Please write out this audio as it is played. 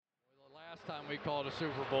last time we called a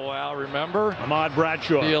Super Bowl, Al, remember? Ahmad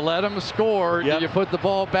Bradshaw. Do you let him score? Yep. Do you put the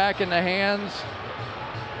ball back in the hands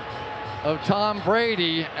of Tom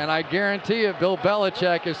Brady? And I guarantee you, Bill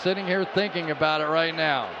Belichick is sitting here thinking about it right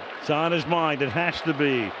now. It's on his mind. It has to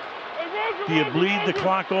be. Do you bleed the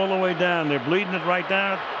clock all the way down? They're bleeding it right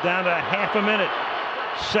down to half a minute.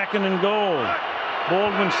 Second and goal.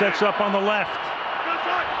 Baldwin sets up on the left.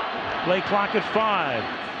 Play clock at 5.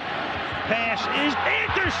 Pass is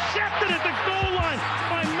intercepted at the goal line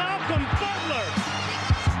by Malcolm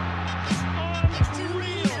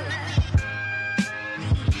Unreal.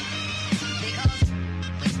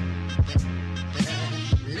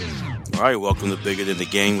 All right, welcome to Bigger Than the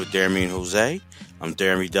Game with Jeremy and Jose. I'm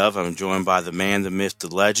Jeremy Dove. I'm joined by the man, the myth, the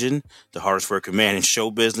legend, the hardest working man in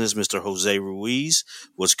show business, Mr. Jose Ruiz.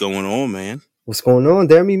 What's going on, man? What's going on,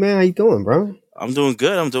 Jeremy, man? How you doing, bro? I'm doing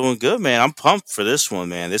good, man. I'm pumped for this one,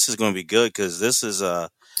 man. This is going to be good because this is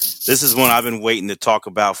one I've been waiting to talk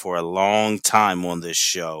about for a long time on this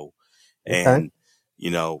show. Okay. And, you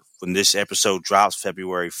know, when this episode drops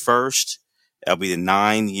February 1st, that'll be the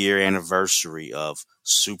 9-year anniversary of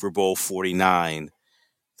Super Bowl 49.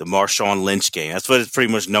 The Marshawn Lynch game. That's what it's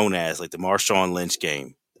pretty much known as, like the Marshawn Lynch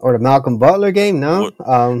game. Or the Malcolm Butler game, no?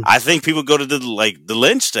 I think people go to the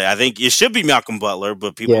Lynch day. I think it should be Malcolm Butler,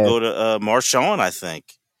 but people go to Marshawn, I think.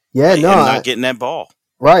 Yeah, and not getting that ball.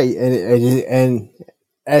 Right, and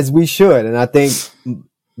as we should. And I think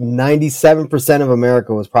 97% of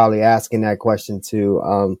America was probably asking that question too.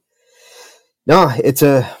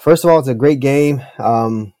 First of all, it's a great game.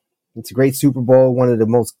 It's a great Super Bowl, one of the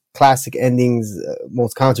most classic endings,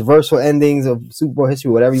 most controversial endings of Super Bowl history,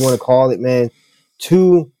 whatever you want to call it, man.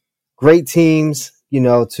 Two great teams,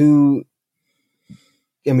 it's New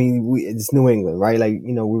England, right? Like,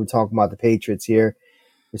 we were talking about the Patriots here.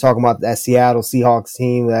 We're talking about that Seattle Seahawks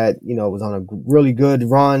team that, was on a really good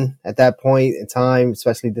run at that point in time,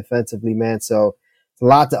 especially defensively, man. So it's a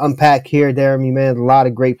lot to unpack here, Jeremy, man. A lot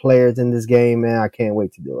of great players in this game, man. I can't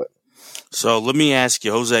wait to do it. So let me ask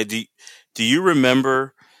you, Jose, do you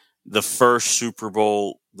remember the first Super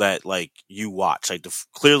Bowl that like you watched, like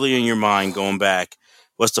clearly in your mind going back?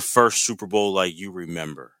 What's the first Super Bowl like you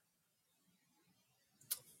remember?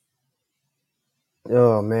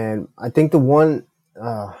 Oh man, I think the one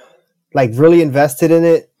like really invested in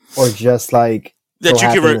it, or just like that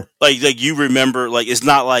so you can like you remember, like it's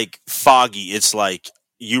not like foggy. It's like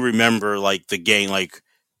you remember like the game, like.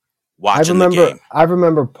 The game. I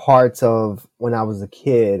remember parts of when I was a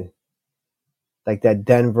kid, like that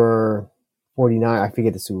Denver 49, I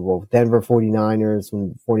forget the Super Bowl, Denver 49ers,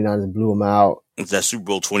 when 49ers blew them out. Is that Super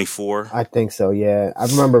Bowl 24? I think so, yeah. I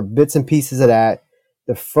remember bits and pieces of that.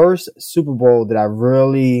 The first Super Bowl that I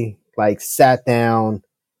really like sat down,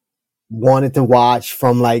 wanted to watch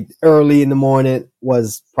from like early in the morning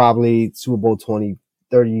was probably Super Bowl 35.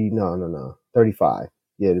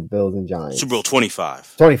 Yeah, the Bills and Giants. Super Bowl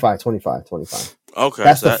 25. 25. Okay.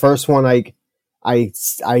 That's the first one I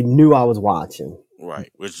knew I was watching.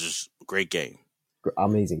 Right, which is a great game.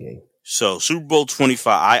 Amazing game. So Super Bowl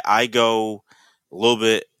 25, I go a little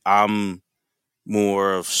bit, I'm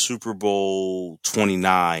more of Super Bowl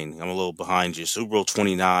 29. I'm a little behind you. Super Bowl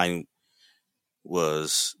 29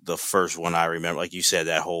 was the first one I remember. Like you said,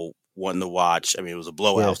 that whole wanting to watch. I mean, it was a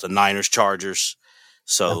blowout. Yeah. It was the Niners-Chargers.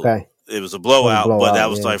 So okay. It was a blowout, but that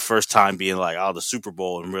was my first time being like, oh, the Super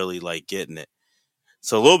Bowl and really like getting it.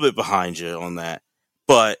 So a little bit behind you on that.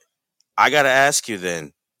 But I got to ask you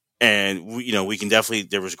then, and we can definitely,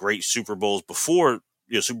 there was great Super Bowls before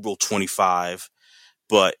Super Bowl 25,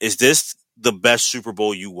 but is this the best Super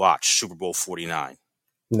Bowl you watched, Super Bowl 49?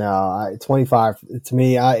 No, 25, to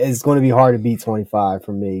me, it's going to be hard to beat 25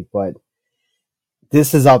 for me, but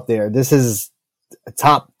this is up there. This is a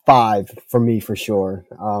top 5 for me for sure.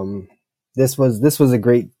 This was a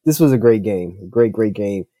great game. Great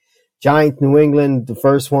game. Giants, New England, the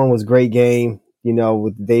first one was a great game,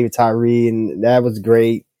 with David Tyree, and that was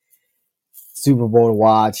great. Super Bowl to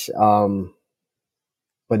watch.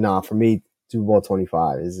 But nah, for me, Super Bowl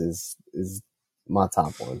 25 is my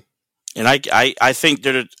top one. And I think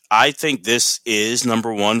this is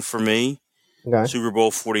number one for me. Okay. Super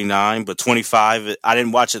Bowl 49, but 25, I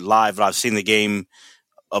didn't watch it live, but I've seen the game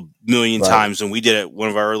a million times, and we did it one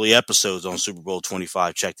of our early episodes on Super Bowl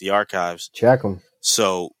 25. Check the archives. Check them.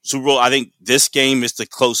 So Super Bowl, I think this game is the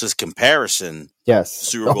closest comparison. Yes.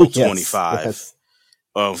 Super Bowl 25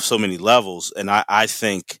 of so many levels, and I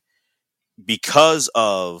think because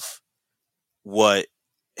of what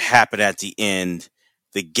happened at the end,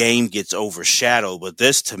 the game gets overshadowed. But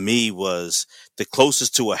this, to me, was the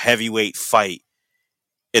closest to a heavyweight fight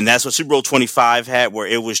And that's what Super Bowl 25 had, where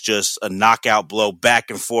it was just a knockout blow back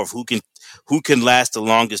and forth. Who can last the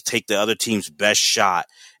longest, take the other team's best shot.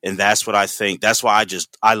 And that's what I think. That's why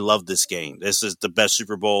I love this game. This is the best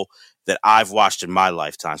Super Bowl that I've watched in my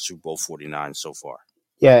lifetime, Super Bowl 49 so far.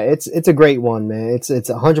 Yeah, it's a great one, man. It's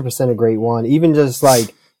 100% a great one. Even just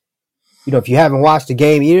like, if you haven't watched the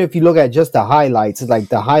game, even if you look at just the highlights, it's like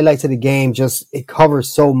the highlights of the game, just it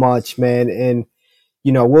covers so much, man. And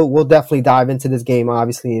we'll definitely dive into this game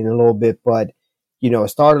obviously in a little bit, but it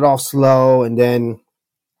started off slow, and then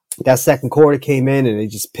that second quarter came in and it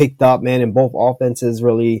just picked up, man, and both offenses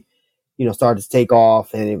really, started to take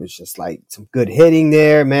off, and it was just like some good hitting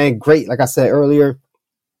there, man. Great, like I said earlier,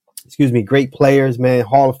 great players, man,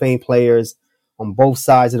 Hall of Fame players on both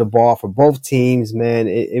sides of the ball for both teams, man.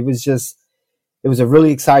 It was a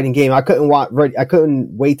really exciting game. I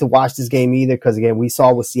couldn't wait to watch this game either, because again, we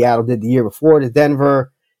saw what Seattle did the year before to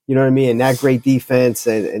Denver, you know what I mean, and that great defense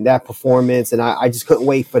and that performance, and I just couldn't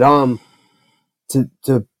wait for them to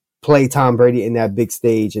play Tom Brady in that big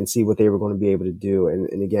stage and see what they were going to be able to do.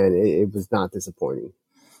 And again, it was not disappointing.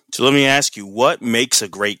 So let me ask you, what makes a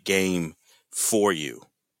great game for you?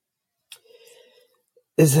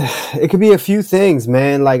 It could be a few things,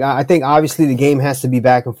 man. Like, I think obviously the game has to be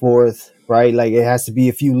back and forth, right? Like, it has to be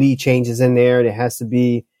a few lead changes in there. And it has to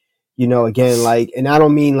be, again, like, and I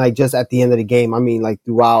don't mean like just at the end of the game. I mean like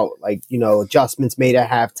throughout, like, adjustments made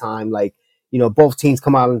at halftime, like, both teams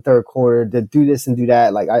come out in the third quarter to do this and do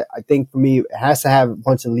that. Like, I think for me, it has to have a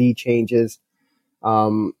bunch of lead changes.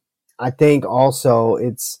 I think also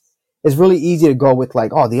it's really easy to go with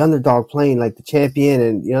like, oh, the underdog playing like the champion.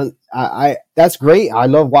 And, I that's great. I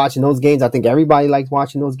love watching those games. I think everybody likes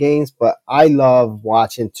watching those games, but I love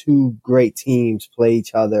watching two great teams play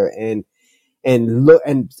each other and look.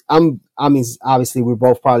 And obviously we're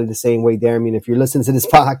both probably the same way there. I mean, if you're listening to this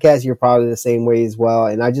podcast, you're probably the same way as well.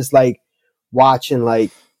 And I just like watching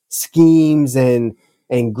like schemes and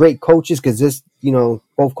great coaches, because this,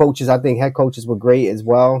 both coaches, I think head coaches were great as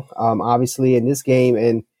well, obviously in this game.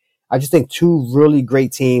 And I just think two really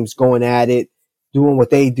great teams going at it, doing what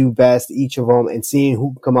they do best, each of them, and seeing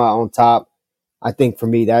who can come out on top. I think for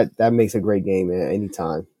me, that makes a great game at any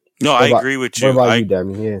time. No, I agree with you. What about you,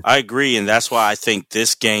 Devin? Yeah. I agree, and that's why I think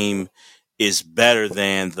this game is better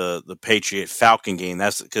than the Patriot Falcon game.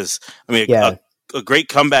 That's because, I mean, a great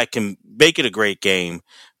comeback can make it a great game,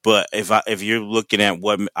 but if you're looking at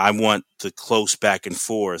what I want, the close back and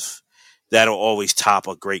forth, that'll always top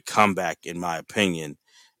a great comeback, in my opinion.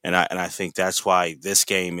 And I think that's why this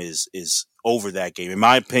game is over that game. In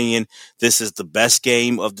my opinion, this is the best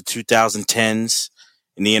game of the 2010s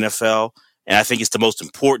in the NFL. And I think it's the most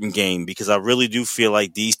important game, because I really do feel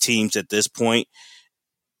like these teams at this point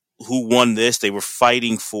who won this, they were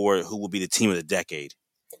fighting for who will be the team of the decade.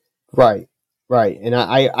 Right. And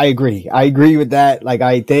I agree. I agree with that. Like,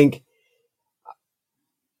 I think,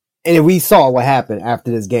 and we saw what happened after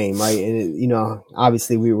this game, right? And,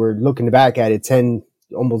 obviously we were looking back at it 10,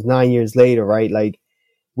 almost 9 years later, right? Like,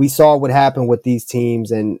 we saw what happened with these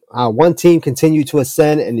teams and how one team continued to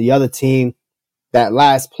ascend and the other team, that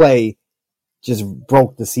last play, just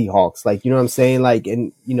broke the Seahawks. Like, you know what I'm saying? Like,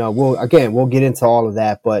 and, we'll get into all of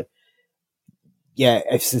that, but yeah,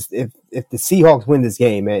 if the Seahawks win this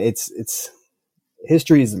game, man, it's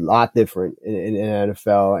history is a lot different in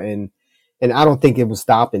NFL, and I don't think it was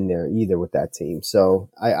stopping there either with that team. So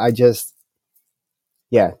this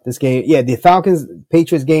game, the Falcons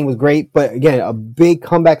Patriots game was great, but again, a big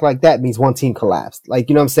comeback like that means one team collapsed. Like,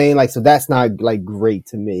 you know what I'm saying? Like, so that's not like great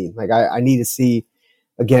to me. Like, I need to see,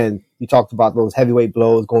 again, you talked about those heavyweight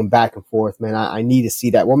blows going back and forth, man. I need to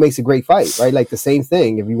see that. What makes a great fight, right? Like the same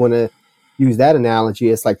thing. If you want to use that analogy,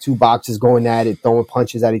 it's like two boxers going at it, throwing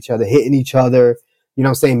punches at each other, hitting each other. You know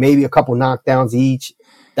what I'm saying? Maybe a couple knockdowns each.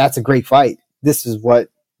 That's a great fight. This is what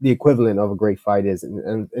the equivalent of a great fight is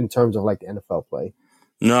in terms of like the NFL play.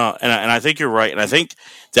 No, and I think you're right. And I think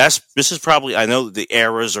this is probably, I know the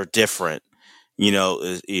eras are different.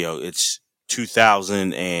 It's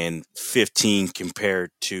 2015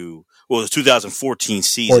 compared to, well, the 2014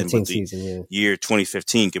 season, but the year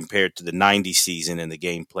 2015 compared to the 90 season and the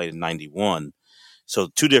game played in 91. So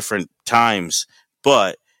two different times,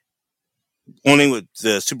 but only with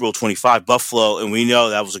the Super Bowl 25 Buffalo, and we know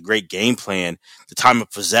that was a great game plan. The time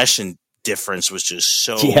of possession difference was just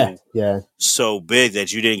so big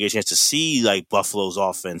that you didn't get a chance to see like Buffalo's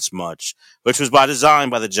offense much, which was by design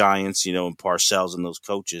by the Giants, and Parcells and those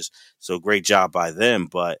coaches. So great job by them.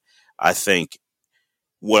 But I think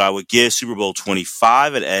what I would give Super Bowl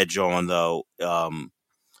 25 an edge on, though,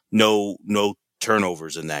 no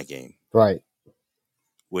turnovers in that game, right?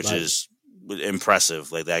 Which is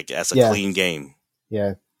impressive. Like that's a clean game.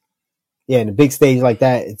 Yeah. Yeah, in a big stage like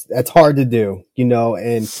that, that's hard to do,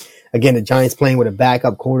 and again, the Giants playing with a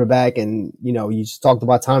backup quarterback, and, you just talked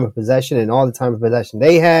about time of possession and all the time of possession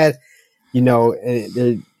they had,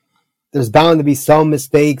 and there's bound to be some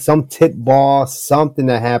mistake, some tip ball, something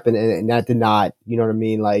that happened, and that did not, you know what I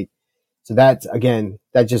mean? Like, so that's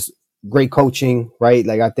just great coaching, right?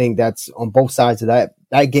 Like, I think that's on both sides of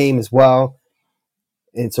that game as well.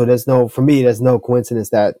 And so there's no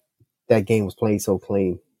coincidence that game was played so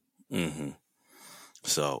clean. Mm-hmm.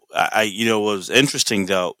 So what was interesting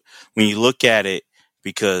though, when you look at it,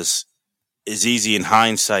 because it's easy in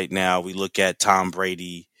hindsight now, we look at Tom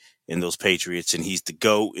Brady and those Patriots and he's the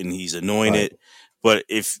GOAT and he's anointed. Right. But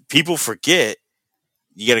if people forget,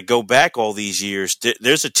 you got to go back all these years.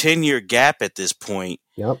 There's a 10-year gap at this point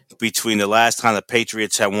between the last time the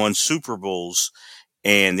Patriots had won Super Bowls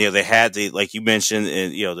and, they had like you mentioned,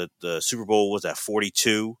 and, the Super Bowl was at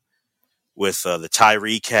 42. With the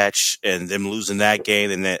Tyree catch and them losing that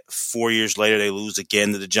game. And then 4 years later, they lose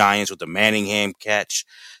again to the Giants with the Manningham catch.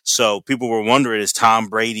 So people were wondering, is Tom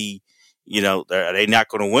Brady, are they not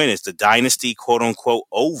going to win? Is the dynasty, quote unquote,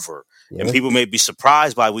 over? Yeah. And people may be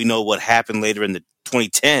surprised by, we know what happened later in the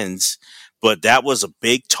 2010s, but that was a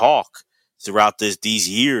big talk throughout these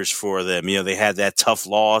years for them. They had that tough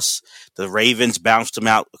loss. The Ravens bounced them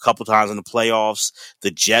out a couple times in the playoffs.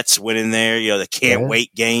 The Jets went in there, the can't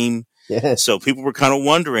wait game. Yeah. So people were kind of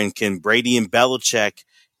wondering, can Brady and Belichick,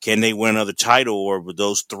 can they win another title, or with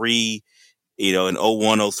those three, in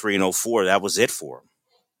 01, 03, and 04, that was it for them.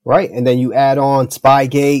 Right. And then you add on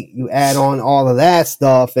Spygate, you add on all of that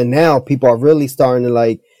stuff. And now people are really starting to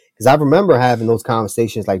because I remember having those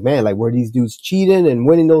conversations were these dudes cheating and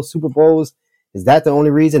winning those Super Bowls? Is that the only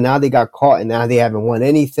reason? Now they got caught and now they haven't won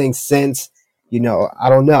anything since, I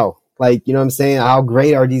don't know. You know what I'm saying? How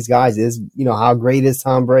great are these guys? How great is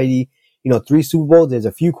Tom Brady? 3 Super Bowls. There's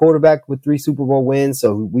a few quarterbacks with 3 Super Bowl wins.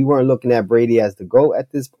 So we weren't looking at Brady as the GOAT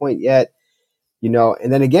at this point yet,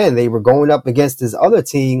 and then again, they were going up against this other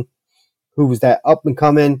team who was that up and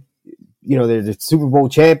coming, they're the Super Bowl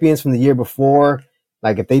champions from the year before.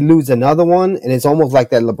 If they lose another one, and it's almost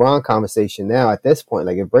like that LeBron conversation now at this point,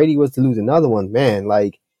 if Brady was to lose another one, man,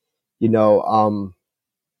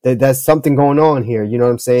 there's something going on here. You know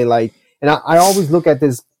what I'm saying? And I always look at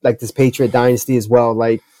this, this Patriot dynasty as well.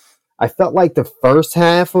 I felt like the first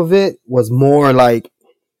half of it was more to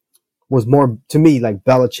me like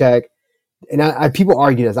Belichick, and I people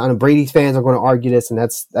argue this. I know Brady's fans are going to argue this, and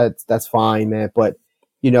that's fine, man. But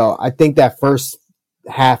I think that first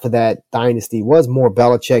half of that dynasty was more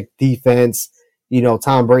Belichick defense.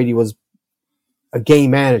 Tom Brady was a game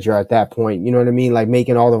manager at that point. You know what I mean?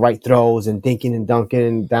 Making all the right throws and dinking and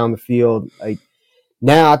dunking down the field.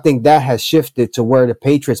 Now I think that has shifted to where the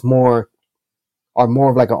Patriots are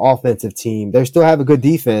more of an offensive team. They still have a good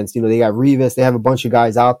defense. They got Revis. They have a bunch of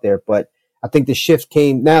guys out there. But I think the shift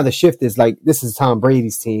is this is Tom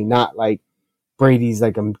Brady's team, not Brady's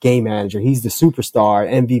a game manager. He's the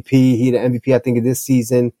superstar, MVP. He the MVP, I think, of this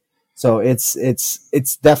season. So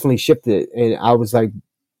it's definitely shifted. And I was like,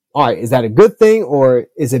 all right, is that a good thing? Or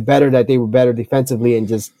is it better that they were better defensively and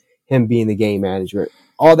just him being the game manager?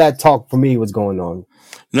 All that talk for me was going on.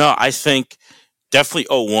 No, I think definitely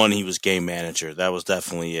 01, he was game manager. That was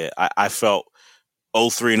definitely it. I felt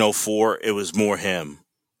 03 and 04, it was more him.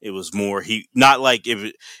 It was more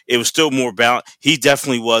it was still more balanced. He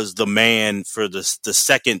definitely was the man for the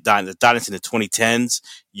second the dynasty in the 2010s.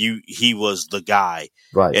 He was the guy.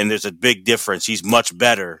 Right. And there's a big difference. He's much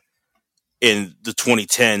better in the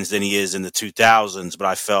 2010s than he is in the 2000s, but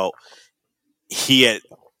I felt he had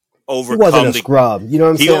overcome. He wasn't a scrub. You know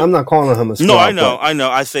what I'm saying? I'm not calling him a scrub. No, I know.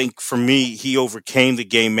 I think for me, he overcame the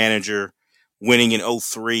game manager winning in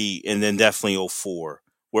 03 and then definitely 04.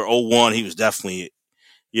 Where 01, he was definitely,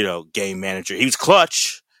 game manager. He was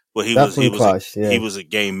clutch, but he was a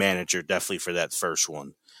game manager definitely for that first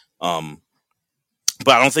one. But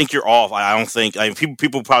I don't think you're off. I don't think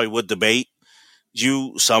people probably would debate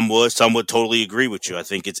you. Some would totally agree with you. I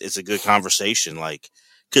think it's a good conversation,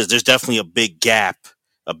 because there's definitely a big gap,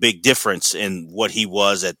 a big difference in what he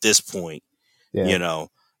was at this point,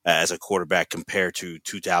 as a quarterback compared to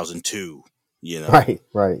 2002, Right.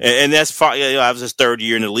 And that's fine. I was his third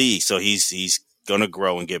year in the league, so he's going to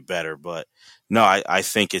grow and get better. But no, I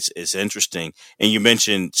think it's interesting. And you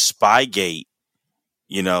mentioned Spygate,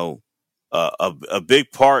 a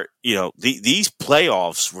big part, these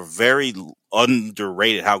playoffs were very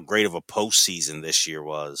underrated how great of a postseason this year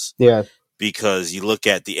was. Yeah. Because you look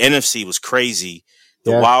at the NFC was crazy.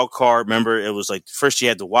 The wild card, remember, it was first you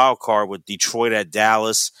had the wild card with Detroit at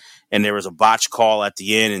Dallas, and there was a botch call at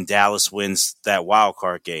the end, and Dallas wins that wild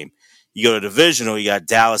card game. You go to divisional, you got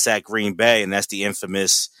Dallas at Green Bay, and that's the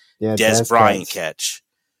infamous Des Bryant catch.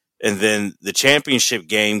 And then the championship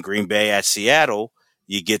game, Green Bay at Seattle,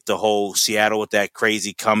 you get the whole Seattle with that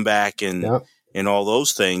crazy comeback and all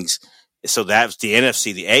those things. So that's the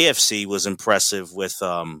NFC. The AFC was impressive with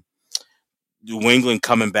New England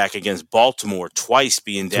coming back against Baltimore twice,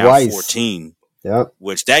 being down 14. Yep.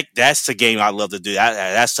 Which that's the game I love to do.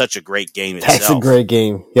 That's such a great game itself. That's a great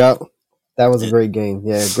game. Yep. That was a great game.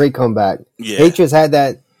 Yeah, great comeback. Yeah. Patriots had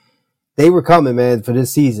that. They were coming, man, for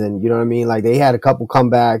this season. You know what I mean? Like, they had a couple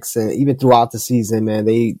comebacks, and even throughout the season, man,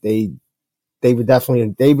 they were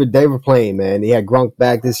definitely they were playing, man. They had Gronk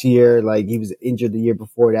back this year. Like, he was injured the year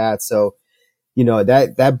before that. So, you know,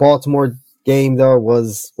 that Baltimore game though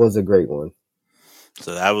was a great one.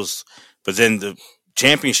 So that was, but then the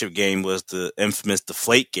championship game was the infamous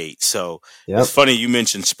Deflategate. So it's funny you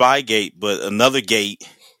mentioned Spygate, but another gate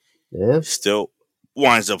still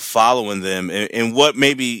winds up following them. And what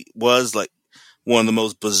maybe was like one of the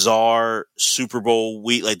most bizarre Super Bowl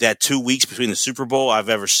week, like that 2 weeks between the Super Bowl I've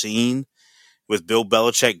ever seen, with Bill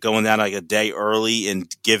Belichick going down like a day early and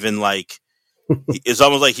giving like, it's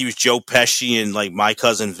almost like he was Joe Pesci and like My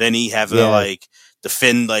Cousin Vinny having to like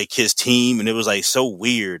defend like his team. And it was like so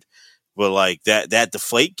weird, but like that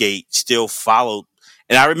Deflategate still followed.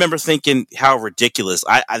 And I remember thinking how ridiculous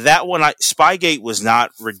Spygate was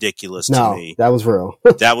not ridiculous to me. That was real.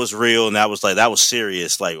 That was real. And that was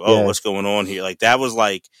serious. Like, what's going on here? Like, that was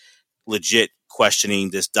like legit questioning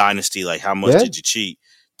this dynasty. Like, how much did you cheat?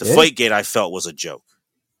 Deflategate, I felt, was a joke.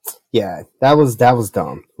 Yeah, that was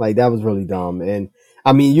dumb. Like, that was really dumb. And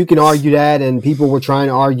I mean, you can argue that, and people were trying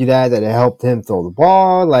to argue that it helped him throw the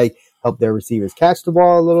ball, like helped their receivers catch the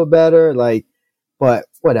ball a little better. Like, but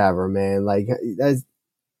whatever, man. Like, that's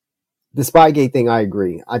the Spygate thing. I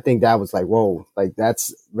agree. I think that was like, whoa, like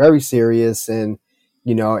that's very serious. And,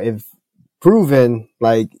 you know, if proven,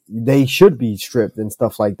 like, they should be stripped and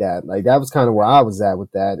stuff like that. Like, that was kind of where I was at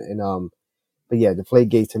with that. And, but yeah,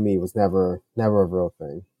 Deflategate to me was never a real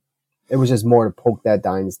thing. It was just more to poke that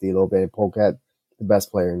dynasty a little bit and poke at the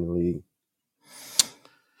best player in the league.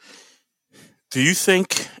 Do you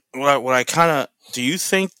think do you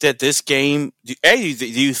think that this game, do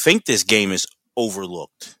you think this game is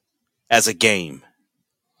overlooked as a game?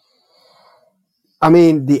 I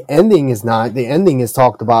mean, the ending is not. The ending is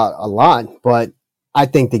talked about a lot, but I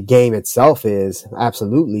think the game itself is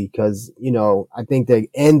absolutely, because, you know, I think the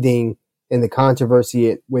ending and the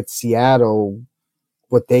controversy with Seattle,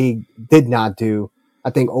 what they did not do, I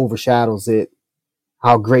think overshadows it,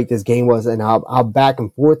 how great this game was and how back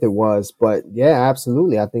and forth it was. But yeah,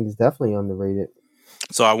 absolutely. I think it's definitely underrated.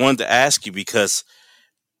 So I wanted to ask you, because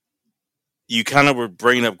you kind of were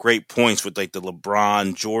bringing up great points with like the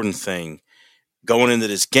LeBron Jordan thing going into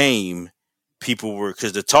this game. People were,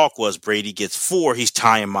 because the talk was Brady gets 4, he's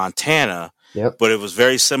tying Montana. Yep. But it was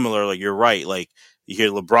very similar. Like, you're right. Like, you hear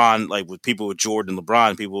LeBron, like with people with Jordan,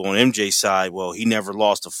 LeBron, people on MJ's side, well, he never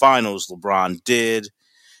lost the finals. LeBron did.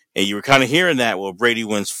 And you were kind of hearing that, well, Brady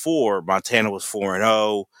wins 4, Montana was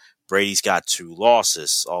 4-0, Brady's got 2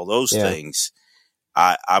 losses, all those things.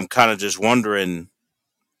 I'm kind of just wondering,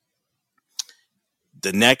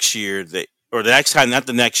 the next year, or the next time, not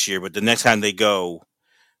the next year, but the next time they go,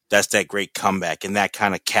 that's that great comeback, and that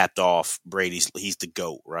kind of capped off he's the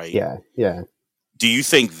GOAT, right? Yeah, yeah. Do you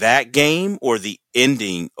think that game or the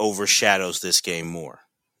ending overshadows this game more?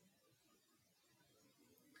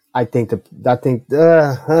 I think that's a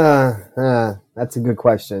good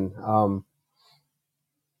question.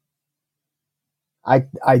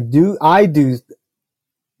 I do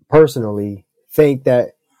personally think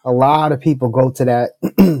that a lot of people go to that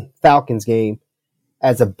Falcons game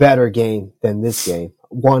as a better game than this game.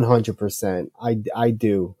 100%. I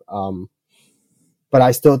do. But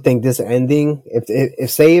I still think this ending,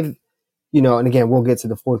 if you know, and again, we'll get to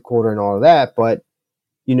the fourth quarter and all of that, but,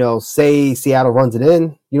 you know, say Seattle runs it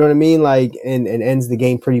in, you know what I mean? Like, and ends the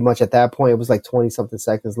game pretty much at that point. It was like 20 something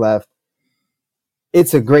seconds left.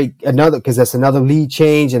 It's because that's another lead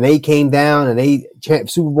change, and they came down and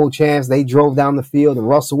Super Bowl champs, they drove down the field, and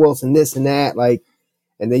Russell Wilson, this and that, like,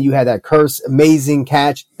 and then you had that amazing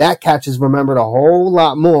catch. That catch is remembered a whole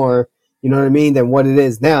lot more, you know what I mean, than what it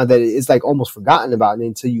is now, that it's like almost forgotten about. And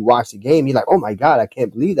until you watch the game, you're like, oh my God, I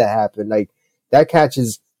can't believe that happened. Like, that catch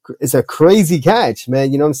it's a crazy catch,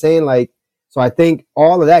 man. You know what I'm saying? Like, so I think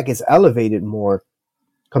all of that gets elevated more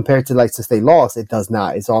compared to, like, since they lost, it does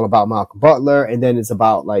not. It's all about Malcolm Butler, and then it's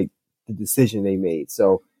about, like, the decision they made.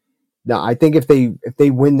 So, no, I think if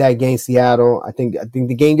they win that game, Seattle, I think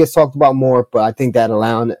the game gets talked about more, but I think that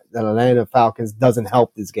Atlanta Falcons doesn't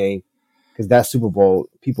help this game, because that Super Bowl,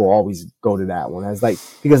 people always go to that one as like,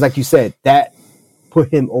 because like you said, that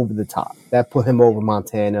put him over the top. That put him over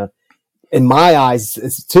Montana. In my eyes,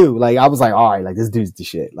 it's too. Like, I was like, all right, like, this dude's the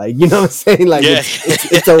shit. Like, you know what I'm saying? Like,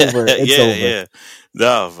 it's over. It's over. Yeah.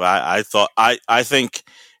 No, I think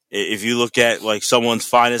if you look at like someone's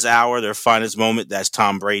finest hour, their finest moment, that's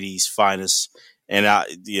Tom Brady's finest. And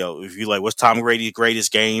if you like, what's Tom Brady's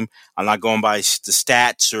greatest game? I'm not going by the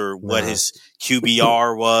stats or what his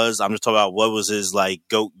QBR was. I'm just talking about what was his like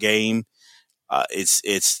GOAT game.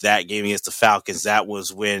 It's that game against the Falcons. That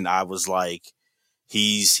was when I was like,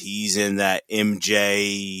 he's in that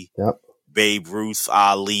MJ, Babe Ruth,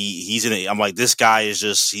 Ali. He's in it. I'm like, this guy is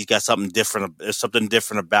just, he's got something different. There's something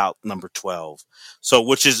different about number 12. So,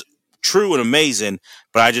 which is true and amazing,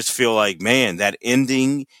 but I just feel like, man, that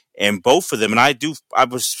ending and both of them, and I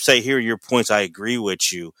would say here your points, I agree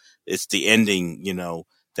with you. It's the ending,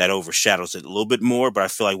 that overshadows it a little bit more, but I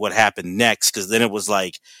feel like what happened next, because then it was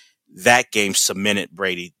like that game cemented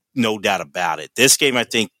Brady, no doubt about it. This game, I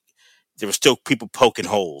think, there were still people poking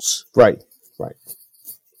holes. Right.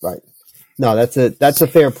 No, that's a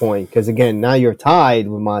fair point, because again, now you're tied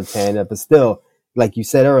with Montana, but still, like you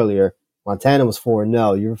said earlier, Montana was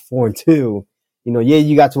 4-0. You're 4-2.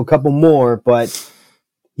 You got to a couple more, but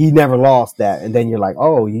he never lost that. And then you're like,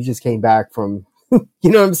 oh, you just came back from,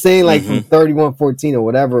 you know what I'm saying, like from 31-14 or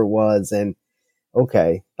whatever it was, and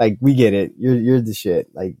okay, like we get it. You're the shit.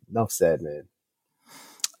 Like, enough said, man.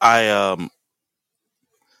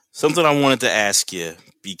 Something I wanted to ask you,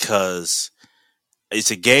 because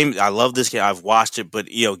it's a game. I love this game. I've watched it, but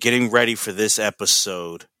getting ready for this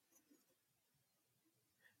episode,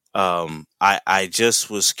 I just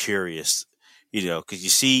was curious, because you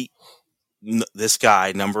see this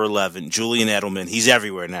guy, number 11, Julian Edelman. He's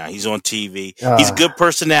everywhere now. He's on TV. He's a good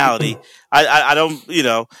personality. I don't,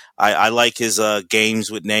 I like his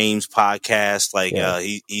Games with Names podcast. Like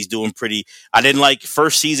he's doing pretty. I didn't like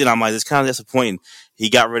first season. I'm like, it's kind of disappointing. He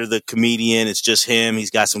got rid of the comedian. It's just him. He's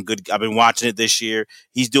got some good. I've been watching it this year.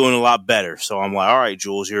 He's doing a lot better. So I'm like, all right,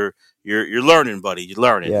 Jules, you're learning, buddy. You're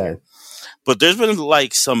learning. Yeah. But there's been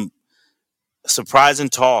like some surprising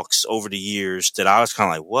talks over the years that I was kind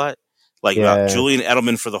of like, what? Like about Julian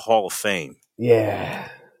Edelman for the Hall of Fame. Yeah.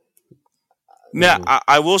 Now,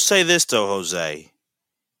 I will say this, though, Jose.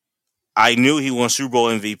 I knew he won Super Bowl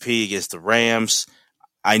MVP against the Rams.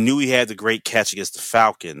 I knew he had the great catch against the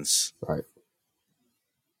Falcons. Right.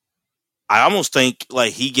 I almost think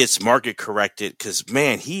like he gets market corrected because,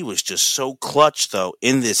 man, he was just so clutch, though,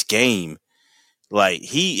 in this game. Like,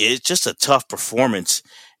 it's just a tough performance.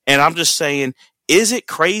 And I'm just saying, is it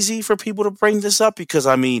crazy for people to bring this up? Because,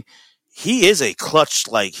 I mean, he is a clutch,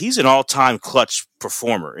 like, he's an all-time clutch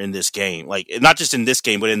performer in this game. Like, not just in this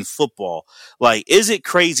game, but in football. Like, is it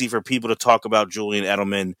crazy for people to talk about Julian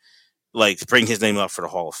Edelman, like, to bring his name up for the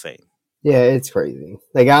Hall of Fame? Yeah, it's crazy.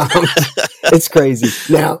 Like, it's crazy.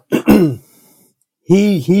 Now,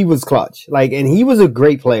 he was clutch. Like, and he was a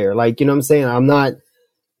great player. Like, you know what I'm saying? I'm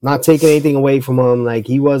not taking anything away from him. Like,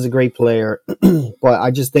 he was a great player. But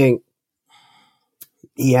I just think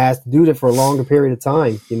he has to do that for a longer period of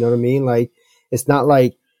time. You know what I mean? Like, it's not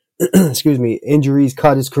like, excuse me, injuries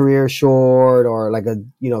cut his career short, or like a,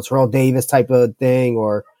 Terrell Davis type of thing,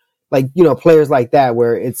 or like, players like that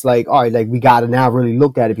where it's like, all right, like we got to now really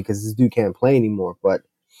look at it because this dude can't play anymore. But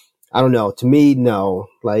I don't know. To me, no.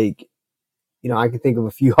 Like, I can think of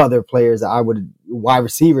a few other players that wide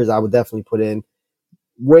receivers I would definitely put in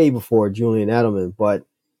way before Julian Edelman. But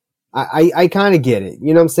I kind of get it.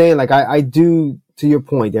 You know what I'm saying? Like, I do, to your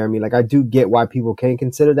point there. I mean, like, I do get why people can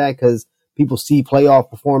consider that, because people see playoff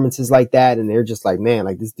performances like that and they're just like, man,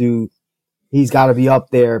 like this dude, he's got to be up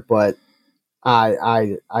there. But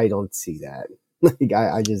I don't see that. Like,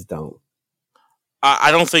 I just don't.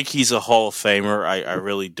 I don't think he's a Hall of Famer. I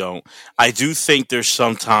really don't. I do think there's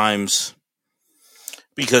sometimes,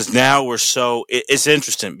 because now it's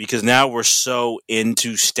interesting because now we're so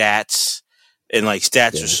into stats, and like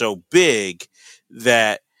stats are so big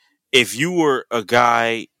that if you were a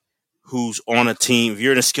guy who's on a team, if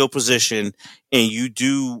you're in a skill position and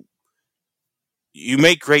you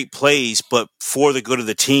make great plays, but for the good of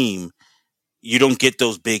the team, you don't get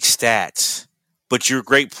those big stats, but you're a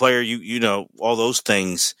great player. You know, all those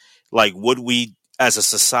things. Like, would we as a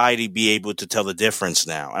society be able to tell the difference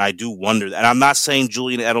now? And I do wonder that. And I'm not saying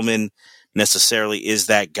Julian Edelman necessarily is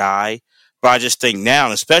that guy, but I just think now,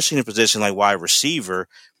 and especially in a position like wide receiver,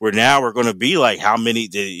 where now we're going to be like, how many,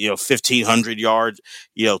 1,500 yards,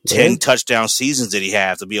 10 touchdown seasons did he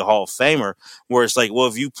have to be a Hall of Famer? Where it's like, well,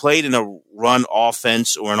 if you played in a run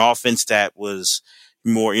offense or an offense that was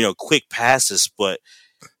more, quick passes, but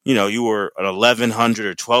you know, you were an 1,100 or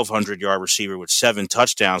 1,200 yard receiver with 7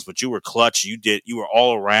 touchdowns, but you were clutch. You were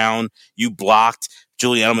all around. You blocked.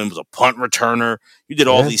 Julian Edelman was a punt returner. You did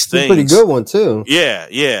all these things. He's a pretty good one too. Yeah.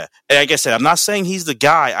 And like I said, I'm not saying he's the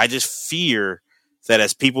guy. I just fear that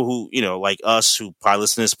as people who, you know, like us who probably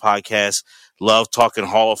listen to this podcast, love talking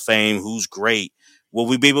Hall of Fame, who's great, will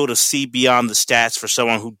we be able to see beyond the stats for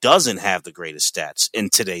someone who doesn't have the greatest stats in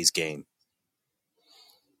today's game?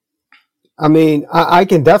 I mean, I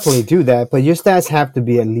can definitely do that, but your stats have to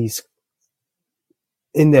be at least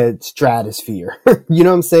in the stratosphere. You know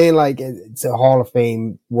what I'm saying? Like, it's a Hall of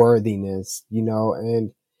Fame worthiness, you know,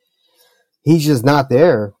 and he's just not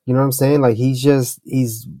there. You know what I'm saying? Like,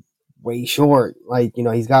 he's way short. Like, you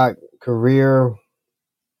know, he's got career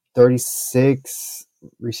 36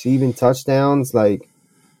 receiving touchdowns. Like,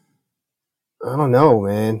 I don't know,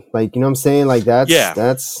 man. Like, you know what I'm saying? Like,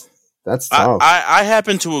 that's tough. I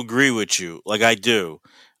happen to agree with you. Like, I do.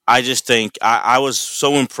 I just think I was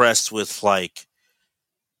so impressed with, like,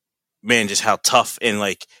 man, just how tough and,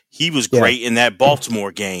 like, he was great in that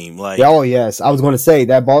Baltimore game. Like, oh, yes. I was going to say,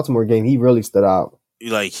 that Baltimore game, he really stood out.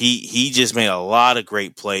 Like, he just made a lot of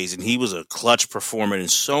great plays, and he was a clutch performer in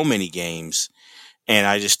so many games. And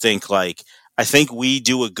I just think, like, I think we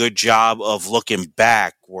do a good job of looking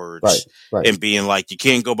backwards and being like, you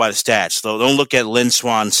can't go by the stats. So don't look at Lynn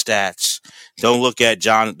Swann's stats. Don't look at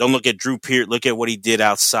Drew Peart. Look at what he did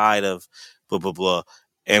outside of blah, blah, blah.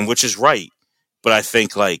 And which is right. But I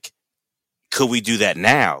think, like, could we do that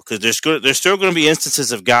now? Because there's still going to be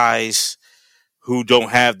instances of guys who don't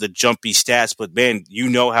have the jumpy stats, but man, you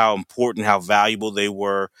know how important, how valuable they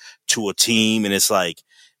were to a team. And it's like,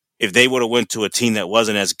 if they would have went to a team that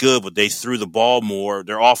wasn't as good, but they threw the ball more,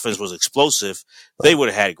 their offense was explosive, they would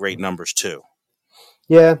have had great numbers too.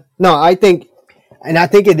 Yeah, no, I think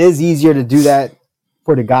it is easier to do that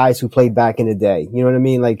for the guys who played back in the day. You know what I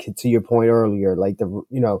mean? Like, to your point earlier, like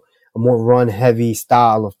a more run heavy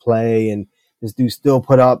style of play, and this dude still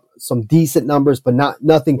put up some decent numbers, but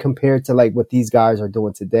nothing compared to like what these guys are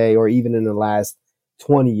doing today, or even in the last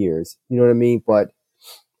 20 years. You know what I mean? But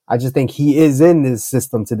I just think he is in this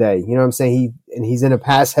system today. You know what I'm saying? He's in a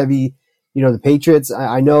pass heavy, you know, the Patriots.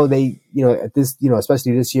 I know they, you know, at this, you know,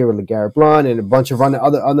 especially this year with LeGarrette Blount and a bunch of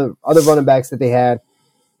other running backs that they had,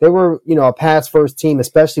 they were, you know, a pass first team,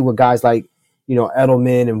 especially with guys like, you know,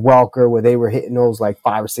 Edelman and Welker, where they were hitting those like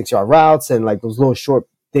 5 or 6 yard routes and like those little short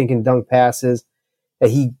dink and dunk passes that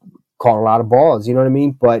he caught a lot of balls. You know what I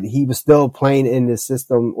mean? But he was still playing in this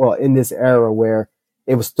system, well, in this era where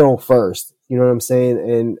it was still first. You know what I'm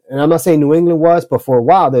saying? And I'm not saying New England was, but for a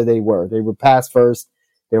while there they were. They were pass first.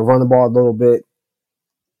 They would run the ball a little bit.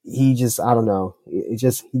 He just, I don't know. It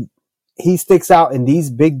just, he sticks out in these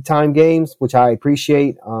big time games, which I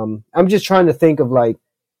appreciate. I'm just trying to think of like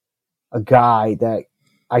a guy that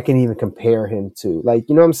I can even compare him to. Like,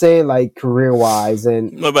 you know what I'm saying? Like, career wise.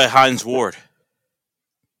 And what about Hines Ward?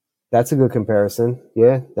 That's a good comparison.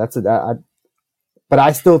 Yeah, but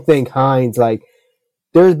I still think Hines, like,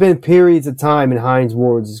 there's been periods of time in Hines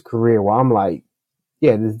Ward's career where I'm like,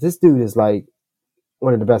 yeah, this dude is like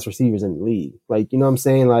one of the best receivers in the league. Like, you know what I'm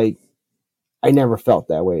saying? Like, I never felt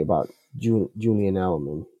that way about Julian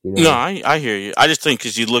Edelman. You know? No, I hear you. I just think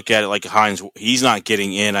because you look at it like Hines, he's not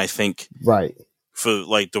getting in, I think. Right. For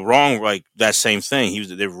like the wrong, like that same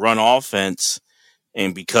thing. They run offense,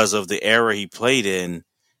 and because of the era he played in,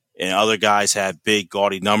 and other guys had big,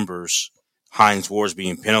 gaudy numbers, Hines Ward's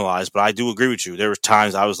being penalized. But I do agree with you. There were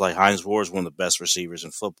times I was like, Hines Ward's one of the best receivers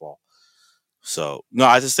in football. So, no,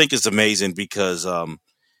 I just think it's amazing because,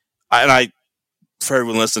 for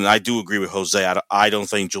everyone listening, I do agree with Jose. I don't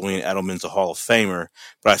think Julian Edelman's a Hall of Famer,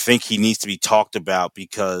 but I think he needs to be talked about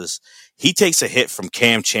because he takes a hit from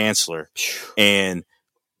Cam Chancellor. And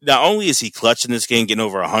not only is he clutch in this game, getting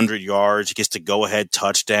over 100 yards, he gets the go-ahead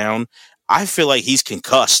touchdown. I feel like he's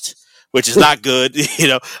concussed, which is not good, you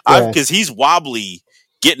know, because he's wobbly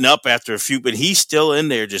getting up after a few, but he's still in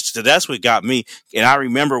there. So that's what got me. And I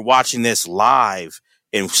remember watching this live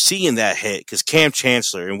and seeing that hit because Cam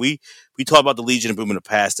Chancellor, and we talked about the Legion of Boom in the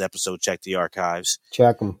past episode. Check the archives.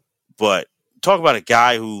 Check them. But talk about a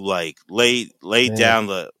guy who like laid down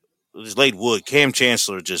laid wood. Cam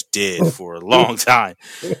Chancellor just did for a long time.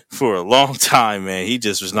 For a long time, man. He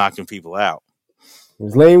just was knocking people out. He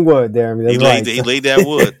was laying wood there. I mean, he laid that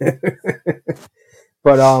wood.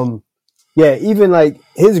 But yeah, even like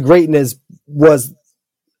his greatness was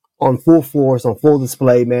on full force, on full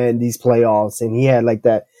display, man, these playoffs. And he had like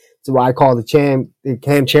that, so I call the Cam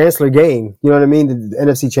Chancellor game. You know what I mean? The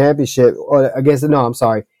NFC Championship, or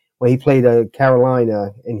when he played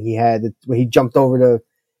Carolina, and when he jumped over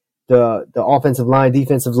the offensive line,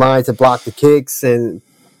 defensive line to block the kicks, and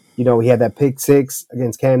You know, he had that pick six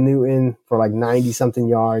against Cam Newton for like 90 something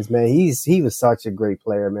yards, man. He was such a great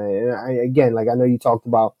player, man. And again, like I know you talked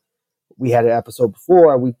about, we had an episode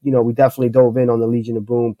before, we definitely dove in on the Legion of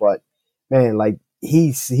Boom, but man, like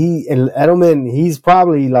he and Edelman, he's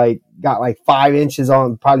probably like got like 5 inches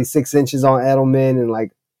on, probably 6 inches on Edelman and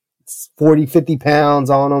like 40, 50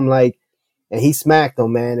 pounds on him. Like, and he smacked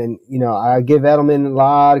him, man. And, you know, I give Edelman a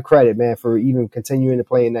lot of credit, man, for even continuing to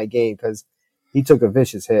play in that game because he took a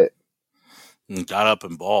vicious hit. And got up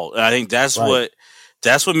and balled. And I think that's right.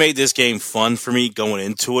 That's what made this game fun for me going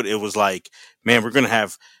into it. It was like, man, we're going to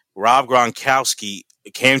have Rob Gronkowski.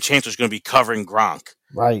 Cam Chancellor's going to be covering Gronk.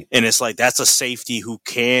 Right. And it's like, that's a safety who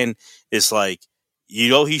can, it's like, you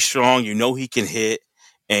know, he's strong, you know, he can hit.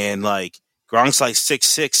 And like, Gronk's like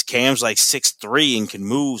 6'6", Cam's like 6'3" and can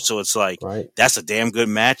move. So it's like, That's a damn good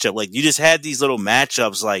matchup. Like, you just had these little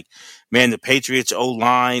matchups like, man, the Patriots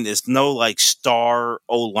O-line is no like star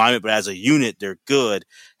O-lineman, but as a unit, they're good.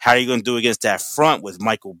 How are you going to do against that front with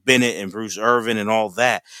Michael Bennett and Bruce Irvin and all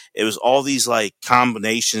that? It was all these like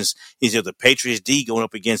combinations. The Patriots D going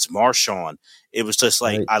up against Marshawn. It was just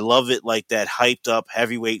like, I love it, like that hyped up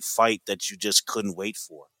heavyweight fight that you just couldn't wait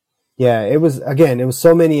for. Yeah, it was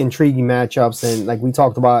so many intriguing matchups. And like we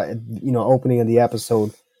talked about, you know, opening of the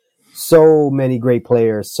episode, so many great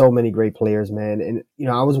players, man. And, you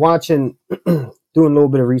know, I was watching, doing a little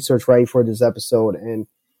bit of research right for this episode. And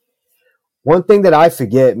one thing that I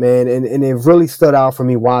forget, man, and it really stood out for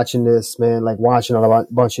me watching this, man, like watching a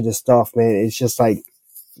bunch of this stuff, man. It's just like,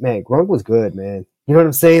 man, Gronk was good, man. You know what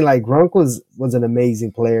I'm saying? Like Gronk was an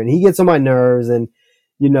amazing player and he gets on my nerves. And,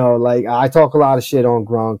 you know, like I talk a lot of shit on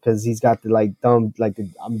Gronk because he's got the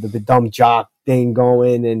the dumb jock thing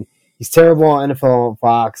going, and he's terrible on NFL on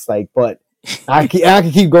Fox. Like, but I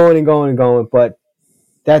can keep going and going and going. But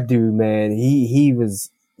that dude, man, he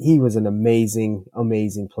was an amazing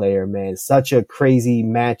player, man. Such a crazy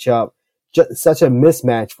matchup, such a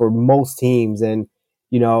mismatch for most teams, and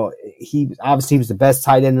you know, he was the best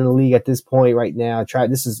tight end in the league at this point right now.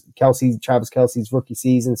 This is Travis Kelce's rookie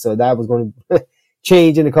season, so that was going to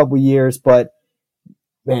change in a couple of years, but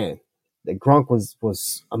man, the Gronk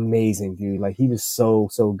was amazing, dude. Like he was so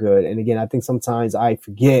good. And again, I think sometimes I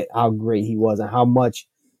forget how great he was and how much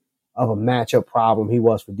of a matchup problem he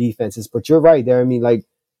was for defenses. But you're right there. I mean, like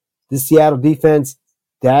this Seattle defense,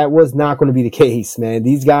 that was not going to be the case, man.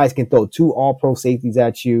 These guys can throw 2 all-pro safeties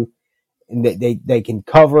at you, and they can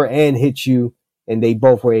cover and hit you, and they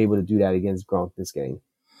both were able to do that against Gronk this game.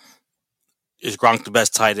 Is Gronk the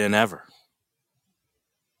best tight end ever?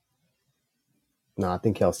 No, I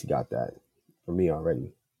think Kelce got that for me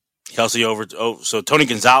already. Kelce over. So Tony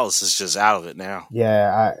Gonzalez is just out of it now.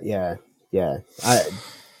 Yeah. The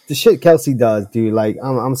shit Kelce does, dude. Like,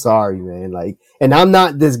 I'm sorry, man. Like, and I'm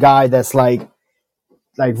not this guy that's like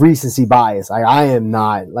recency bias. I am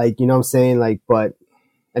not. Like, you know what I'm saying? Like,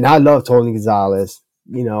 and I love Tony Gonzalez.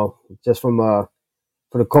 You know, just for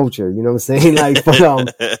the culture. You know what I'm saying? Like, but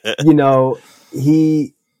you know,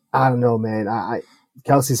 I don't know, man.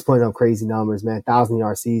 Kelce's putting up crazy numbers, man.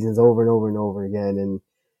 1,000-yard seasons over and over and over again, and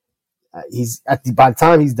by the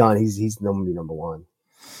time he's done, he's going to be number one.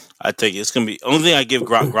 I think it's going to be only thing I give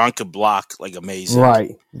Gronk could block like amazing,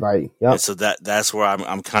 right, yeah. So that's where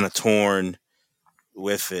I'm kind of torn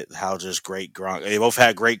with it. How just great Gronk. They both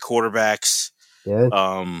had great quarterbacks. Yeah.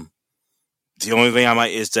 The only thing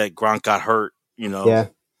is that Gronk got hurt, you know. Yeah.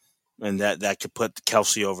 And that could put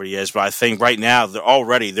Kelce over the edge. But I think right now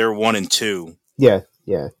they're 1 and 2. Yeah.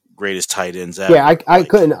 Greatest tight ends ever. Yeah,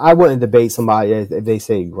 I wouldn't debate somebody if they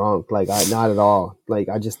say Gronk. Like, not at all. Like,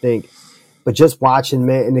 I just think, but just watching,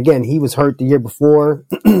 man, and again, he was hurt the year before,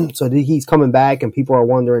 so he's coming back, and people are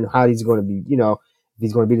wondering how he's going to be, you know, if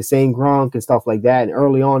he's going to be the same Gronk and stuff like that. And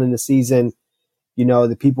early on in the season, you know,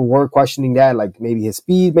 the people were questioning that, like maybe his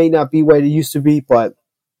speed may not be what it used to be, but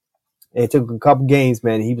it took a couple games,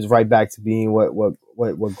 man. And he was right back to being what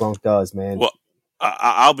Gronk does, man. Well,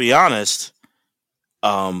 I'll be honest.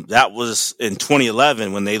 That was in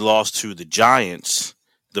 2011 when they lost to the Giants,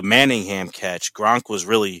 the Manningham catch. Gronk was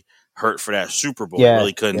really hurt for that Super Bowl.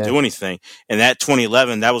 Really couldn't do anything. And that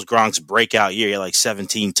 2011, that was Gronk's breakout year. He had like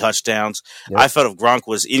 17 touchdowns. Yep. I felt if Gronk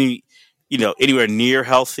was anywhere near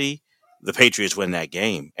healthy, the Patriots win that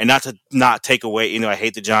game. And not take away, you know, I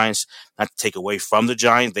hate the Giants, not to take away from the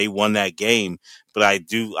Giants. They won that game. But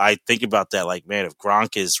I think about that like, man, if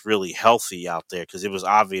Gronk is really healthy out there, because it was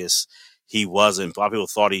obvious he wasn't. A lot of people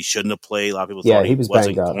thought he shouldn't have played. A lot of people thought he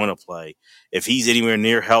wasn't going to play. If he's anywhere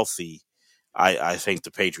near healthy, I think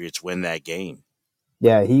the Patriots win that game.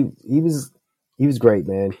 Yeah, he was great,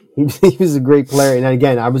 man. He was a great player. And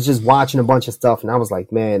again, I was just watching a bunch of stuff, and I was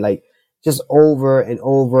like, man, like just over and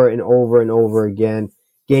over and over and over again.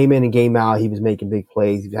 Game in and game out, he was making big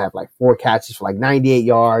plays. He'd have like 4 catches for like 98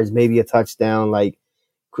 yards, maybe a touchdown, like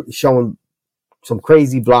showing some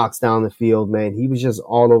crazy blocks down the field, man. He was just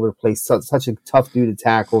all over the place. Such a tough dude to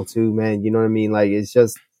tackle too, man. You know what I mean? Like, it's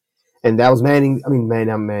just, and that was Manning. I mean,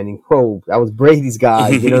 not Manning. Oh, that was Brady's guy.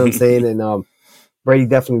 You know what I'm saying? And Brady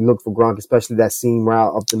definitely looked for Gronk, especially that seam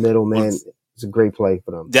route up the middle, man. It's a great play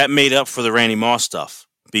for them. That made up for the Randy Moss stuff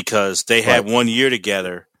because they had 1 year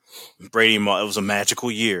together. Brady and Moss, it was a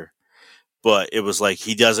magical year, but it was like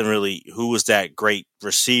he doesn't really. Who was that great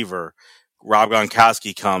receiver? Rob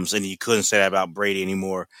Gronkowski comes, and you couldn't say that about Brady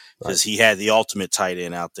anymore because he had the ultimate tight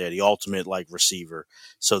end out there, the ultimate like receiver.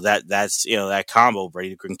 So that's that combo,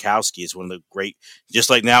 Brady to Gronkowski is one of the great. Just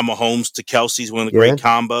like now, Mahomes to Kelsey is one of the great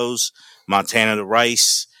combos. Montana to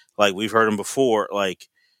Rice, like we've heard him before. Like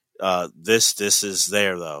this is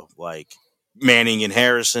there though. Like Manning and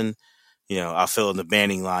Harrison. I'll fill in the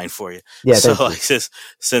Manning line for you. Yeah. So like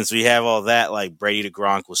since we have all that, like Brady to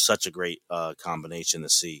Gronk was such a great combination to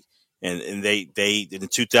see. And they in the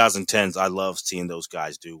 2010s, I love seeing those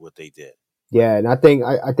guys do what they did. Yeah, and I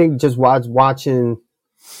think just watching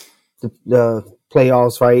the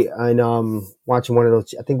playoffs, right, and watching one of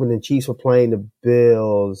those. I think when the Chiefs were playing the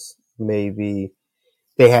Bills, maybe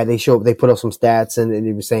they put up some stats and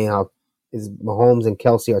they were saying how Mahomes and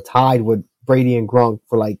Kelsey are tied with Brady and Gronk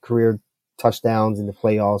for like career touchdowns in the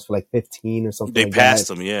playoffs for like 15 or something. They like passed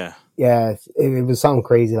that. them, yeah. Yeah, it was something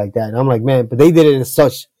crazy like that. And I'm like, man, but they did it in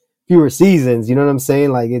such fewer seasons, you know what I'm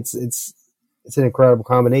saying? Like it's an incredible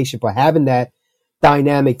combination. But having that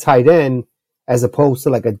dynamic tight end as opposed to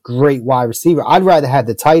like a great wide receiver, I'd rather have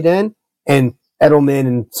the tight end and Edelman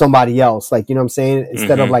and somebody else, like, you know what I'm saying,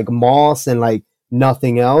 instead of like Moss and like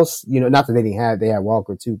nothing else. Not that they had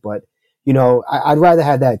Walker too, but I'd rather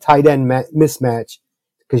have that tight end mismatch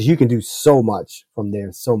because you can do so much from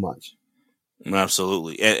there, so much.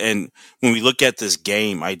 Absolutely. And when we look at this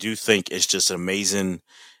game, I do think it's just amazing.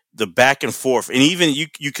 The back and forth, and even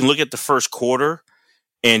you can look at the first quarter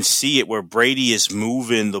and see it where Brady is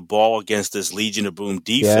moving the ball against this Legion of Boom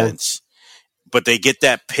defense, but they get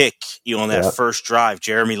that pick, on that first drive.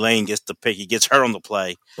 Jeremy Lane gets the pick. He gets hurt on the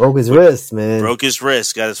play. Broke his wrist, man. Broke his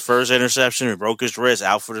wrist. Got his first interception and broke his wrist,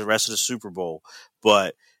 out for the rest of the Super Bowl.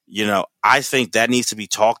 But, I think that needs to be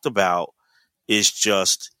talked about is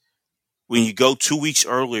just when you go 2 weeks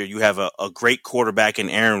earlier, you have a great quarterback in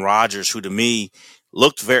Aaron Rodgers who to me –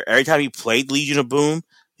 looked every time he played Legion of Boom,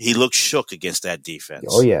 he looked shook against that defense.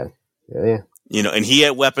 Oh yeah. And he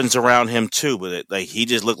had weapons around him too, but he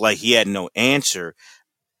just looked like he had no answer.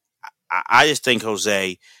 I just think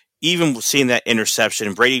Jose, even seeing that interception,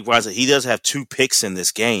 and Brady he does have 2 picks in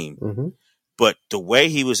this game, but the way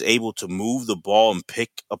he was able to move the ball and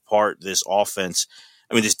pick apart this offense,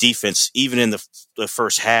 this defense, even in the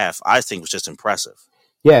first half, I think was just impressive.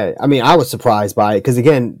 Yeah, I was surprised by it because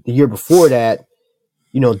again, the year before that.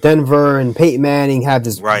 Denver and Peyton Manning have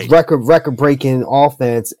this record-breaking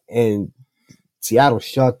offense, and Seattle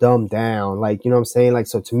shut them down. Like, you know what I'm saying? Like,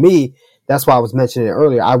 so to me, that's why I was mentioning it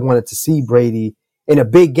earlier. I wanted to see Brady in a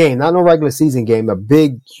big game, not no regular season game, a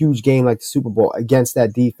big, huge game like the Super Bowl against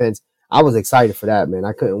that defense. I was excited for that, man.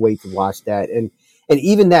 I couldn't wait to watch that. And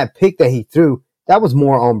even that pick that he threw, that was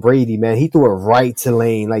more on Brady, man. He threw it right to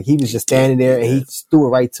Lane. Like, he was just standing there, and he threw it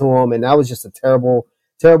right to him, and that was just a terrible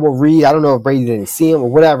read. I don't know if Brady didn't see him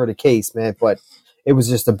or whatever the case, man, but it was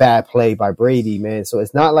just a bad play by Brady, man. So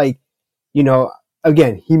it's not like,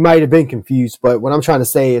 again, he might have been confused, but what I'm trying to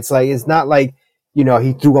say, it's not like,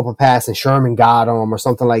 he threw up a pass and Sherman got him or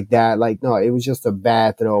something like that. Like, no, it was just a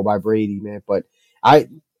bad throw by Brady, man. But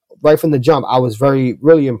right from the jump, I was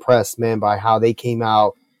really impressed, man, by how they came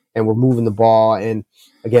out and were moving the ball. And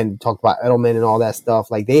again, talked about Edelman and all that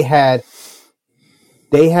stuff. Like they had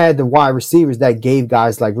the wide receivers that gave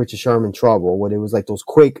guys like Richard Sherman trouble, where it was like those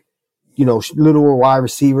quick, little wide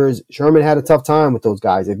receivers. Sherman had a tough time with those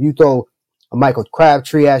guys. If you throw a Michael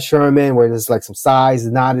Crabtree at Sherman, where there's like some size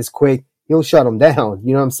and not as quick, he'll shut him down.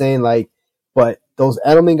 You know what I'm saying? Like, but those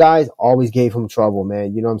Edelman guys always gave him trouble,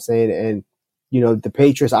 man. You know what I'm saying? And, the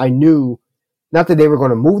Patriots, I knew not that they were going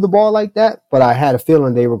to move the ball like that, but I had a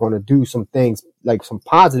feeling they were going to do some things, like some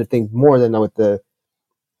positive things more than what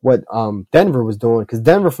Denver was doing, because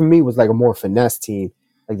Denver for me was like a more finesse team.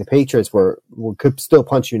 Like the Patriots could still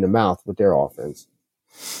punch you in the mouth with their offense.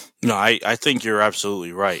 No, I think you're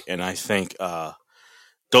absolutely right, and I think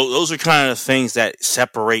those are kind of the things that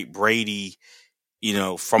separate Brady,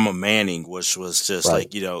 from a Manning, which was just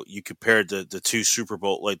like you compared the 2 Super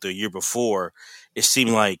Bowl like the year before. It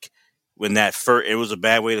seemed like when it was a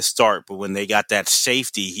bad way to start, but when they got that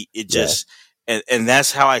safety, and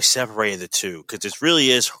that's how I separated the two, because it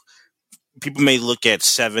really is. People may look at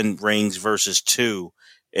 7 rings versus 2,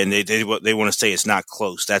 and they want to say it's not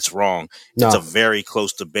close. That's wrong. No. It's a very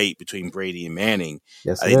close debate between Brady and Manning.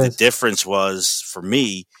 Yes, I think the difference was, for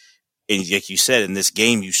me, and like you said, in this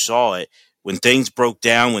game you saw it, when things broke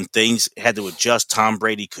down, when things had to adjust, Tom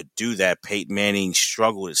Brady could do that. Peyton Manning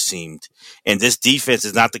struggled, it seemed. And this defense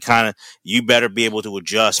is not the kind of, you better be able to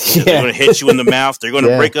adjust, because they're going to hit you in the mouth. They're going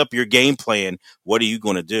to break up your game plan. What are you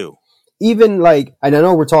going to do? Even like, and I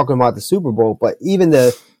know we're talking about the Super Bowl, but even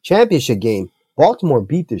the championship game, Baltimore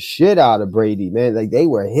beat the shit out of Brady, man. Like, they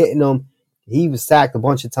were hitting him. He was sacked a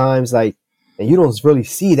bunch of times, like, and you don't really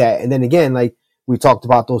see that. And then again, like, we talked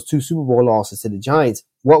about those 2 Super Bowl losses to the Giants.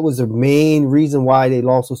 What was the main reason why they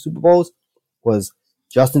lost those Super Bowls? Was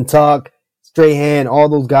Justin Tuck, Strahan, all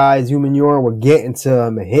those guys, Hugh Manure, were getting to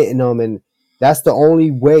them and hitting them. And that's the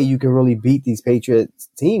only way you can really beat these Patriots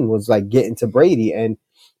team, was like getting to Brady. And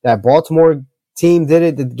that Baltimore team did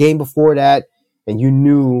it the game before that. And you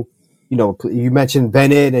knew, you know, you mentioned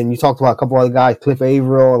Bennett and you talked about a couple other guys, Cliff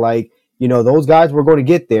Averill, like, you know, those guys were going to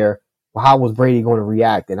get there. How was Brady going to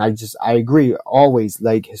react? And I agree always,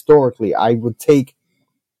 like, historically, I would take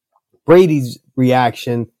Brady's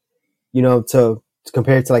reaction, you know, to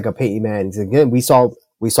compare to like a Peyton Manning. Again, we saw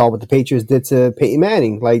what the Patriots did to Peyton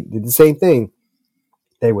Manning, like, did the same thing.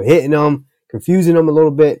 They were hitting him, confusing him a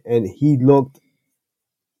little bit, and he looked,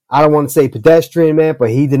 I don't want to say pedestrian, man, but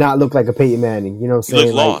he did not look like a Peyton Manning. You know what I'm saying?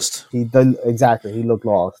 He looked lost. Exactly. He looked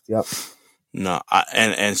lost. Yep. No,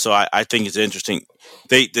 so I think it's interesting.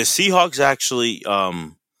 The Seahawks actually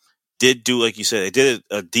did do, like you said, they did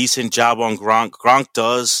a decent job on Gronk. Gronk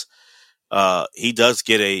does he does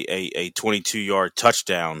get a 22-yard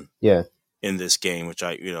touchdown in this game, which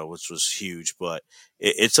was huge. But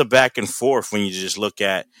it's a back and forth when you just look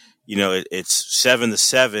at, it's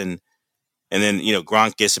 7-7, and then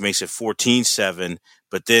Gronk makes it 14-7.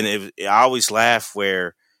 But then I always laugh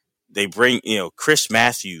where they bring, Chris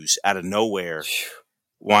Matthews out of nowhere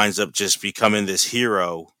winds up just becoming this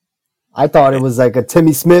hero. I thought it was like a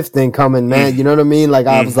Timmy Smith thing coming, man. You know what I mean? Like,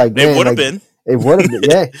 I was like, man. It would have been. It would have been,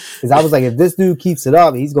 yeah. Because I was like, if this dude keeps it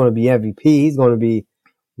up, he's going to be MVP. He's going to be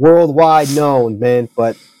worldwide known, man.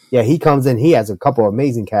 But, yeah, he comes in. He has a couple of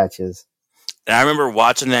amazing catches. And I remember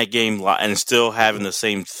watching that game and still having the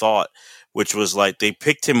same thought, which was like they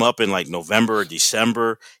picked him up in like November or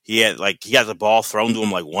December. He got the ball thrown to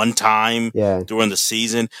him like one time during the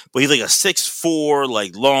season, but he's like a 6'4",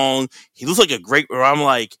 like long. He looks like a great. Where I'm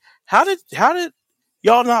like, how did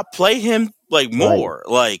y'all not play him like more?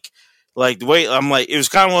 Right. Like the way I'm like, it was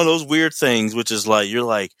kind of one of those weird things, which is like you're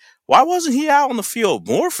like, why wasn't he out on the field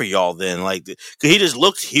more for y'all then? Like, because he just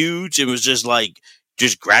looked huge and was just like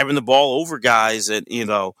just grabbing the ball over guys, and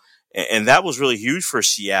And that was really huge for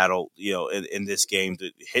Seattle, in this game,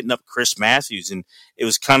 hitting up Chris Matthews. And it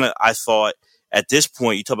was kind of, I thought, at this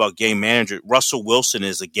point, you talk about game manager, Russell Wilson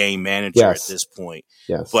is a game manager at this point.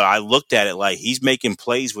 Yes. But I looked at it like he's making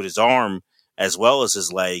plays with his arm as well as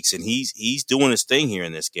his legs, and he's doing his thing here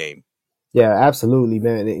in this game. Yeah, absolutely,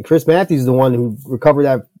 man. And Chris Matthews is the one who recovered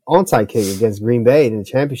that onside kick against Green Bay in the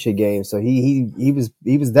championship game. So he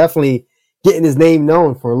was definitely getting his name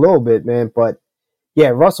known for a little bit, man. But yeah,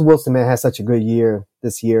 Russell Wilson, man, has such a good year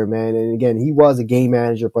this year, man. And again, he was a game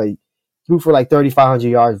manager, but he threw for like 3,500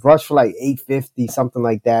 yards, rushed for like 850, something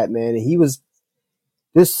like that, man. And he was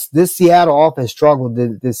this Seattle offense struggled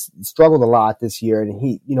a lot this year. And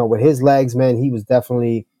he, with his legs, man, he was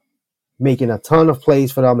definitely making a ton of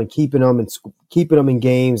plays for them and keeping them in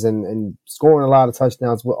games and scoring a lot of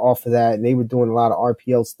touchdowns off of that. And they were doing a lot of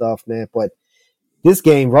RPO stuff, man. But this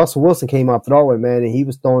game, Russell Wilson came out throwing, man, and he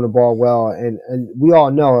was throwing the ball well. And we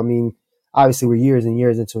all know, I mean, obviously we're years and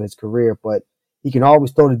years into his career, but he can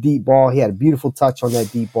always throw the deep ball. He had a beautiful touch on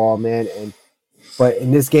that deep ball, man. But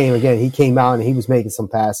in this game, again, he came out and he was making some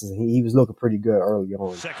passes. And he was looking pretty good early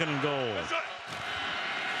on. 2nd and goal.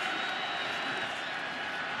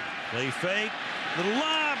 Play fake. Little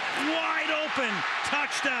lob. Wide open.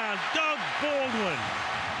 Touchdown. Doug Baldwin.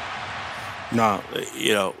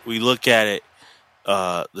 No, we look at it.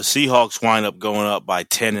 The Seahawks wind up going up by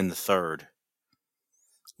 10 in the third,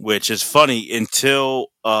 which is funny until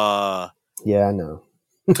yeah, I know.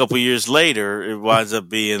 A couple years later, it winds up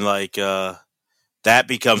being like that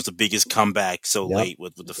becomes the biggest comeback late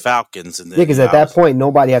with the Falcons. And then, because at that point,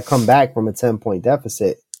 nobody had come back from a 10-point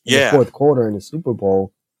deficit in the fourth quarter in the Super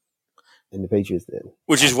Bowl, and the Patriots did.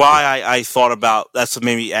 Which is why I thought about, that's what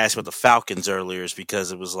made me ask about the Falcons earlier, is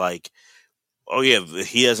because it was like, oh, yeah,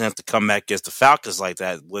 he doesn't have to come back against the Falcons like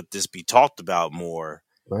that. Would this be talked about more,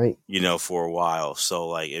 right? For a while. So,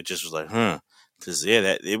 like, it just was like, Because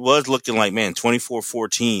it was looking like, man,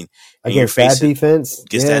 24-14 against that defense.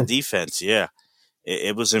 Against that defense, yeah,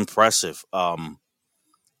 it was impressive. And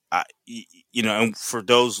for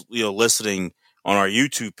those listening on our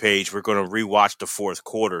YouTube page, we're going to rewatch the fourth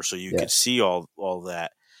quarter so you can see all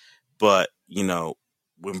that. But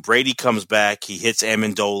when Brady comes back, he hits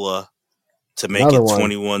Amendola to make it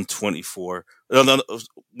 21-24. No.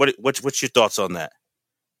 What's your thoughts on that?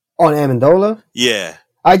 On Amendola? Yeah.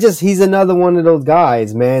 He's another one of those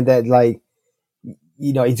guys, man, that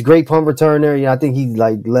he's a great punt returner. I think he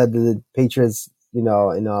led the Patriots,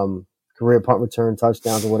 in career punt return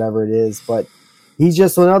touchdowns or whatever it is. But he's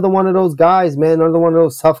just another one of those guys, man, another one of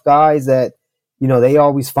those tough guys that, they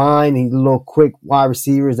always find. He's a little quick wide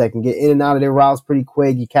receivers that can get in and out of their routes pretty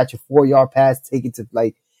quick. You catch a 4-yard pass, take it to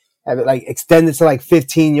have it extend it to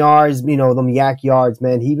 15 yards, them yak yards,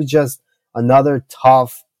 man. He was just another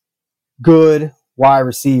tough, good wide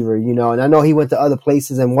receiver, and I know he went to other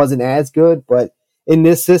places and wasn't as good, but in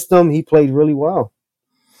this system, he played really well.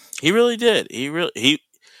 He really did. He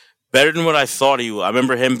better than what I thought he would. I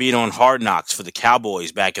remember him being on Hard Knocks for the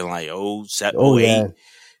Cowboys back in 08. Yeah.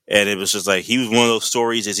 And it was just he was one of those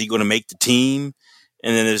stories, is he going to make the team?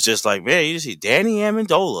 And then it's just man, you see Danny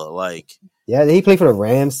Amendola, yeah, did he play for the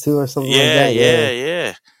Rams too or something like that?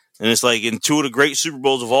 Yeah. And it's in two of the great Super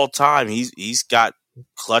Bowls of all time, he's got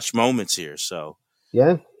clutch moments here. So,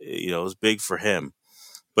 yeah, it was big for him.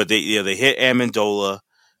 But they hit Amendola.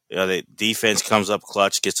 The defense comes up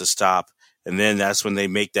clutch, gets a stop, and then that's when they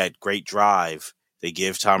make that great drive. They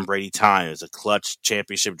give Tom Brady time. It's a clutch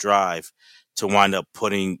championship drive to wind up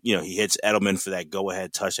putting, he hits Edelman for that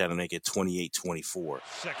go-ahead touchdown to make it 28-24.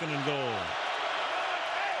 Second and goal.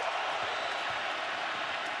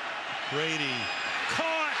 Brady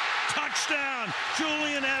caught, touchdown,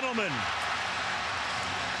 Julian Edelman.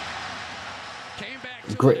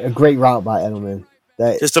 A great route by Edelman.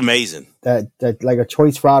 Just amazing. That a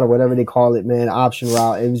choice route or whatever they call it, man, option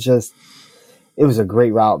route. It was a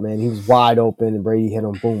great route, man. He was wide open and Brady hit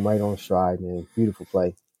him, boom, right on stride, man. Beautiful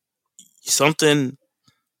play. Something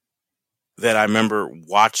that I remember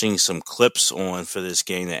watching some clips on for this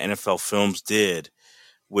game that NFL Films did,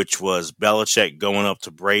 which was Belichick going up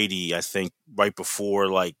to Brady, I think right before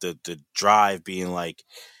the drive, being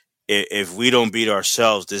if we don't beat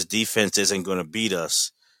ourselves, this defense isn't going to beat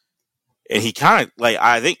us. And he kind of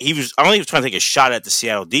I don't think he was trying to take a shot at the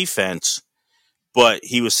Seattle defense, but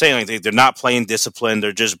he was saying they're not playing discipline.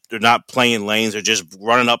 They're not playing lanes. They're just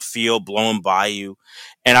running upfield, blowing by you.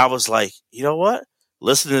 And I was like, you know what?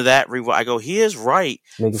 Listen to that. I go, he is right.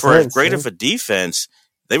 For as great of a defense,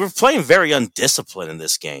 they were playing very undisciplined in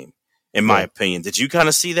this game, in my opinion. Did you kind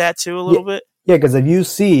of see that too a little bit? Yeah, because if you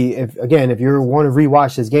want to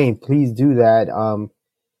rewatch this game, please do that.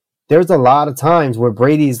 There's a lot of times where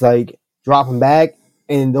Brady's dropping back,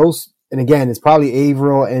 and again, it's probably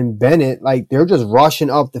Averill and Bennett, they're just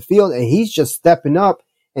rushing up the field, and he's just stepping up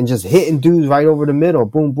and just hitting dudes right over the middle,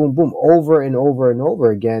 boom, boom, boom, over and over and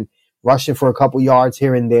over again, rushing for a couple yards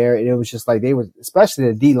here and there. And it was just they were, especially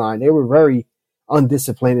the D-line, they were very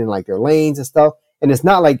undisciplined in their lanes and stuff. And it's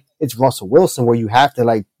not it's Russell Wilson where you have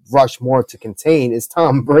to rush more to contain. It's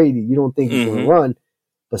Tom Brady. You don't think he's going to run,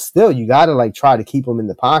 but still you got to try to keep him in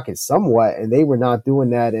the pocket somewhat. And they were not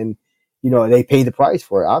doing that. And, they paid the price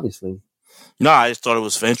for it, obviously. No, I just thought it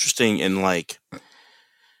was interesting. And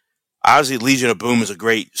obviously Legion of Boom is a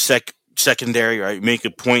great secondary, right? Make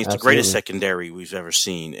a point. It's the greatest secondary we've ever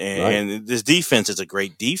seen. And this defense is a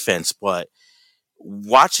great defense, but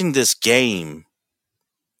watching this game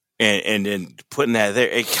and then putting that there,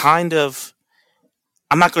 it kind of,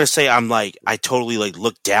 I'm not going to say I totally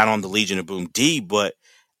looked down on the Legion of Boom D, but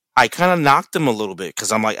I kind of knocked them a little bit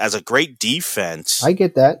because I'm as a great defense. I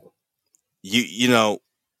get that.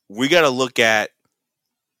 We got to look at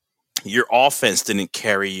your offense didn't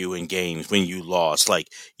carry you in games when you lost.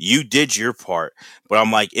 You did your part, but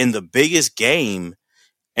I'm in the biggest game,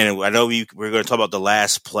 and I know we're going to talk about the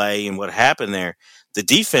last play and what happened there. The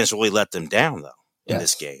defense really let them down, though, in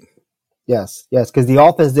this game. Yes, because the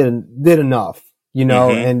offense did enough,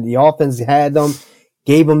 and the offense had them,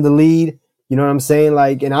 gave them the lead. You know what I'm saying?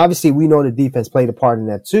 And obviously we know the defense played a part in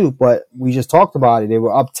that too, but we just talked about it. They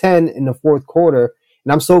were up 10 in the fourth quarter.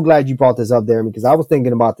 And I'm so glad you brought this up there because I was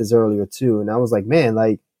thinking about this earlier too. And I was man,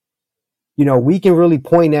 we can really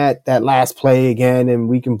point at that last play again and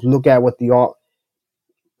we can look at what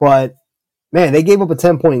but man, they gave up a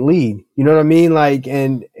 10-point lead. You know what I mean?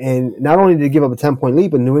 And not only did they give up a 10-point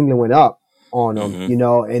lead, but New England went up on them,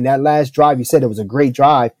 and that last drive, you said it was a great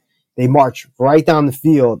drive. They marched right down the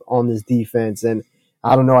field on this defense. And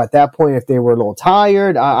I don't know at that point if they were a little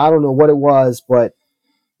tired. I don't know what it was, but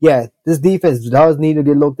yeah, this defense does need to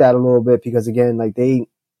get looked at a little bit because again, like they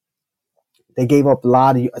gave up a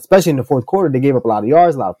lot of, especially in the fourth quarter, they gave up a lot of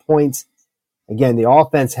yards, a lot of points. Again, the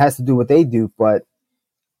offense has to do what they do, but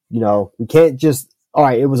we can't just, all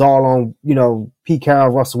right, it was all on, Pete Carroll,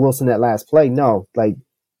 Russell Wilson that last play. No, like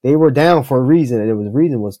they were down for a reason, and the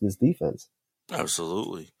reason was this defense.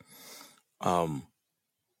 Absolutely.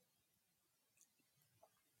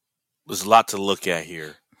 There's a lot to look at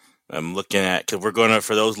here. I'm looking at, because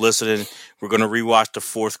for those listening, we're gonna rewatch the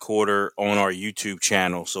fourth quarter on our YouTube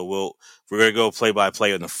channel. So we're gonna go play by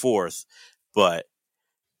play on the fourth. But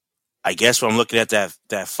I guess when I'm looking at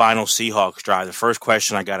that final Seahawks drive, the first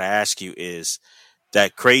question I gotta ask you is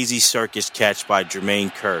that crazy circus catch by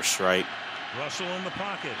Jermaine Kearse, right? Russell in the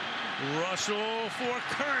pocket. Russell for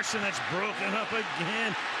Kearse, and that's broken up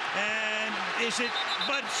again. And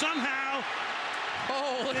but somehow,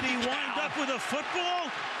 did he wind up with a football?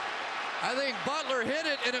 I think Butler hit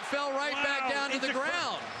it, and it fell right back down to the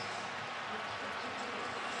ground.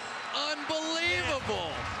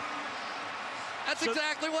 Unbelievable. That's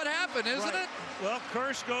exactly what happened, isn't it? Well,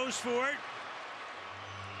 Kearse goes for it.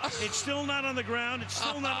 It's still not on the ground. It's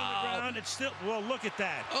still not on the ground. It's still, well, look at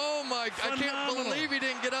that. Oh, my, phenomenal. I can't believe he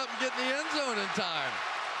didn't get up and get in the end zone in time.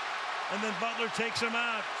 And then Butler takes him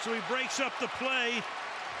out. So he breaks up the play.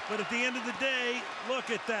 But at the end of the day, look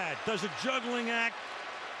at that. Does a juggling act.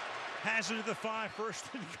 Has it at the 5, first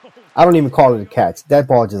and goal. I don't even call it a catch. That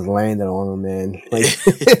ball just landed on him, man. Like,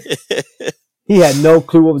 he had no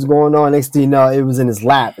clue what was going on. Next thing you know, it was in his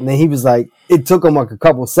lap. And then he was like, it took him like a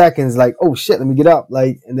couple seconds, like, oh shit, let me get up.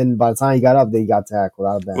 Like, and then by the time he got up, they got tackled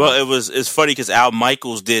out of bounds. Well, it's funny because Al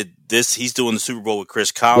Michaels did this. He's doing the Super Bowl with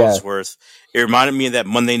Chris Collinsworth. Yeah. It reminded me of that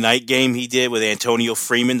Monday night game he did with Antonio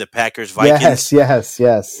Freeman, the Packers-Vikings.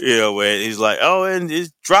 Yes. Where he's like, oh, and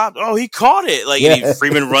it's dropped. Oh, he caught it. Like, and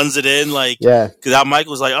Freeman runs it in. Like, because Al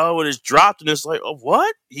Michaels was like, oh, it is dropped. And it's like, oh,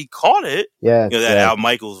 what? He caught it. Yeah. That Al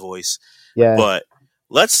Michaels voice. Yeah. But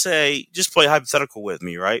let's say, just play hypothetical with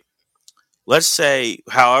me, right? Let's say,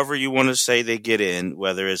 however you want to say they get in,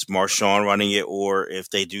 whether it's Marshawn running it or if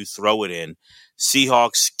they do throw it in,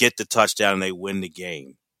 Seahawks get the touchdown and they win the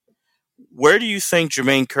game. Where do you think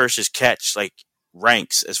Jermaine Kearse's catch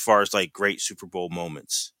ranks as far as great Super Bowl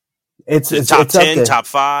moments? It's top 10, top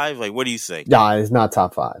 5. What do you think? No, it's not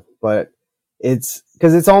top 5, but it's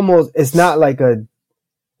because it's not like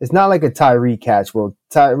a Tyree catch where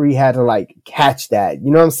Tyree had to catch that.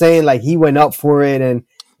 You know what I'm saying? Like he went up for it and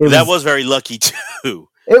that was very lucky too.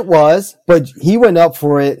 It was, but he went up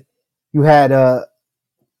for it. You had a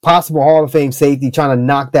possible Hall of Fame safety trying to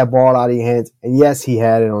knock that ball out of your hands. And yes, he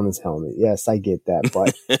had it on his helmet. Yes, I get that.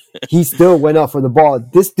 But he still went up for the ball.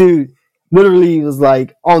 This dude literally was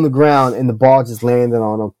on the ground and the ball just landed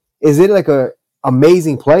on him. Is it a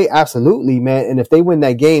amazing play? Absolutely, man. And if they win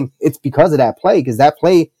that game, it's because of that play, because that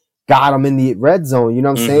play got him in the red zone. You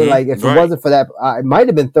know what I'm saying? If it wasn't for that, it might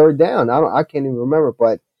have been third down. I can't even remember,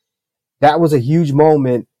 but that was a huge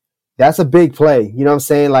moment. That's a big play. You know what I'm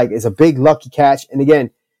saying? It's a big lucky catch. And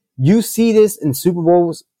again, you see this in Super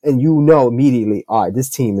Bowls and you know immediately, all right,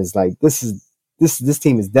 this team is this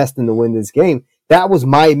team is destined to win this game. That was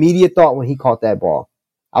my immediate thought when he caught that ball.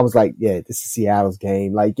 I was like, yeah, this is Seattle's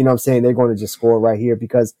game. You know what I'm saying? They're going to just score right here,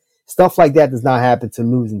 because stuff like that does not happen to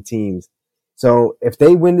losing teams. So if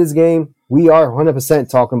they win this game, we are 100%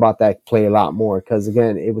 talking about that play a lot more, because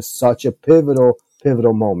again, it was such a pivotal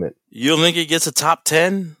moment. You don't think it gets a top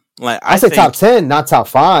 10? I say top 10, not top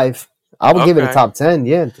 5. I would give it a top 10,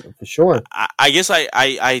 yeah, for sure. I guess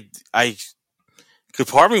because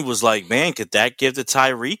part of me was like, man, could that give the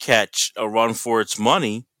Tyree catch a run for its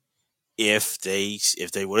money if they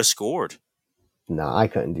would have scored? No, I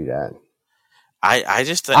couldn't do that. I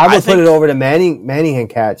would put it over the Manningham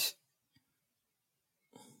catch.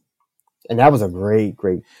 And that was a great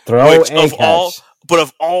throw and catch. But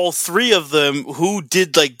of all three of them, who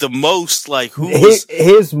did the most?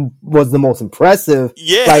 His was the most impressive.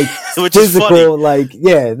 Yeah, which physical. Is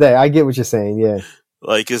funny. I get what you're saying. Yeah,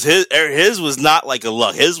 because his was not a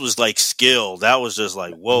luck. His was skill. That was just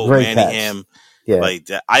whoa, great Manningham. Catch.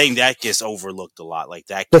 Yeah, I think that gets overlooked a lot.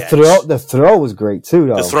 That the throw was great too.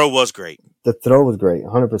 Though the throw was great.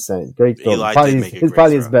 100% great throw. Eli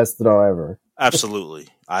probably his best throw ever. Absolutely,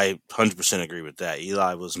 I 100% agree with that.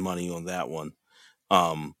 Eli was money on that one.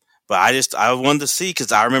 But I wanted to see,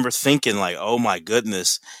 because I remember thinking oh my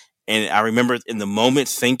goodness. And I remember in the moment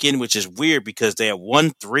thinking, which is weird because they had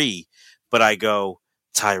 1-3, but I go,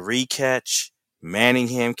 Tyree catch,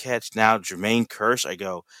 Manningham catch, now Jermaine Kearse. I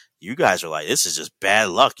go, you guys are this is just bad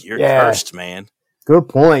luck. You're cursed, man. Good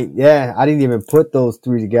point. Yeah. I didn't even put those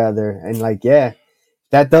three together. And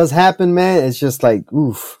that does happen, man, it's just like,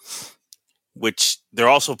 oof. Which they're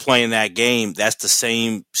also playing that game. That's the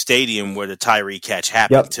same stadium where the Tyree catch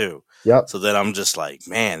happened too. Yep. So then I'm just like,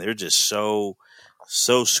 man, they're just so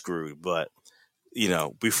screwed. But, you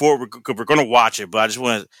know, before we're going to watch it, but I just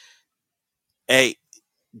want to, hey,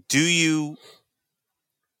 do you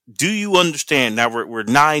understand? Now we're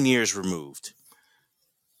 9 years removed.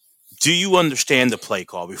 Do you understand the play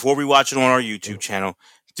call? Before we watch it on our YouTube channel,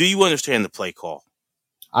 do you understand the play call?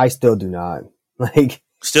 I still do not. Like,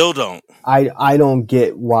 still don't. I don't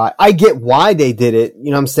get why. I get why they did it. You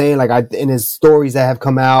know what I'm saying? Like, in his stories that have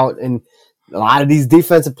come out, and a lot of these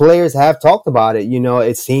defensive players have talked about it. You know,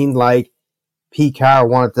 it seemed like Pete Carroll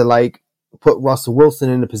wanted to, like, put Russell Wilson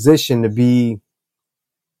in a position to be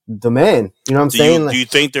the man. You know what I'm saying? Do you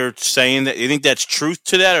think they're saying that? You think that's truth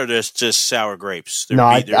to that, or there's just sour grapes? No,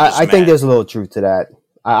 I think there's a little truth to that.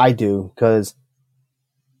 I do, because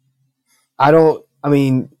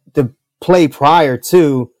the play prior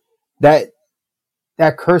to that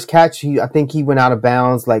curse catch, I think he went out of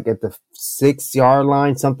bounds like at the 6-yard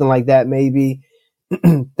line, something like that, maybe.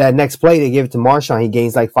 That next play they gave it to Marshawn, he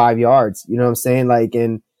gains like 5 yards. You know what I'm saying? Like,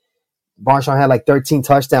 and Marshawn had like 13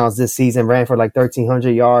 touchdowns this season, ran for like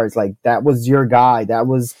 1,300 yards. Like, that was your guy. That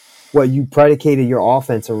was what you predicated your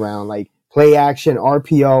offense around. Like, play action,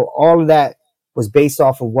 RPO, all of that was based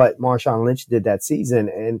off of what Marshawn Lynch did that season.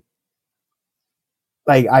 And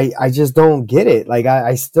like, I just don't get it. Like,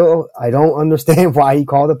 I don't understand why he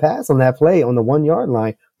called a pass on that play on the 1 yard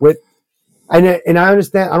line and I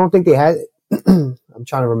understand. I don't think they had, I'm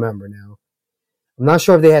trying to remember now. I'm not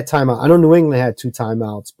sure if they had timeout. I know New England had 2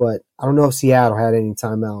 timeouts, but I don't know if Seattle had any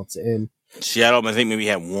timeouts. And Seattle, I think maybe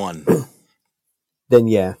had 1. Then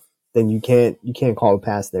you can't call a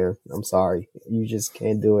pass there. I'm sorry. You just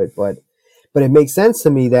can't do it. But it makes sense to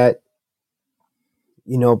me that,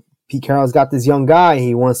 you know, Pete Carroll's got this young guy.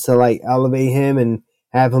 He wants to, like, elevate him and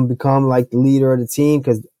have him become, like, the leader of the team,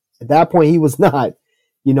 because at that point he was not.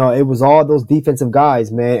 You know, it was all those defensive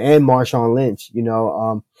guys, man, and Marshawn Lynch. You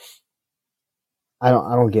know, I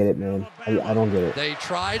don't get it, man. I don't get it. They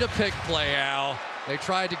try to pick play, Al. They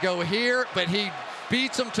tried to go here, but he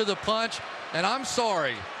beats him to the punch. And I'm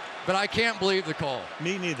sorry, but I can't believe the call.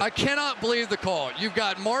 Me neither. I cannot believe the call. You've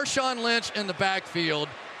got Marshawn Lynch in the backfield.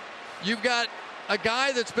 You've got a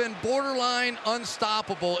guy that's been borderline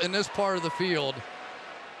unstoppable in this part of the field.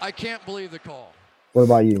 I can't believe the call. What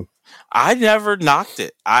about you? I never knocked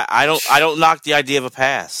it. I don't knock the idea of a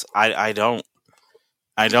pass. I don't.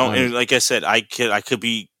 And like I said, I could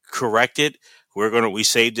be corrected. We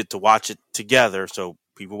saved it to watch it together, so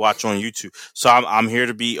people watch on YouTube. So I'm here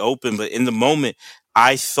to be open. But in the moment,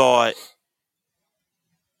 I thought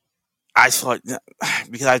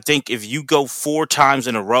because I think if you go 4 times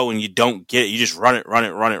in a row and you don't get it, you just run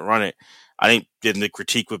it. I think then the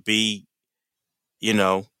critique would be, you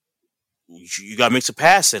know, you got to mix a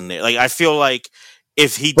pass in there. Like, I feel like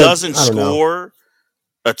if he doesn't score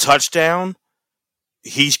a touchdown,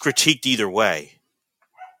 he's critiqued either way.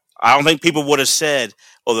 I don't think people would have said,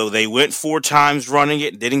 although they went 4 times running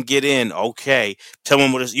it, didn't get in. Okay, tell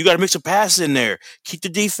them you got to mix a pass in there. Keep the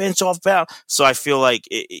defense off balance. So I feel like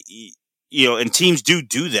you know, and teams do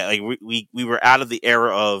that. Like, we were out of the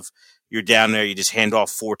era of you're down there, you just hand off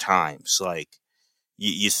 4 times. Like,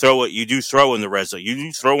 you throw it, you do throw in the red zone, you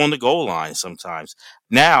do throw on the goal line sometimes.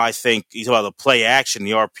 Now I think you talk about the play action,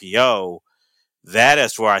 the RPO. That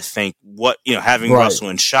is where I think having Russell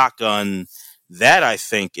in shotgun. That I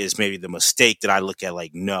think is maybe the mistake that I look at,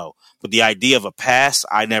 like, no. But the idea of a pass,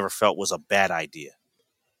 I never felt was a bad idea.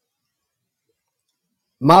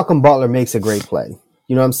 Malcolm Butler makes a great play.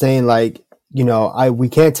 You know what I'm saying? Like, you know, we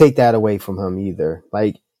can't take that away from him either.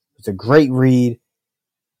 Like, it's a great read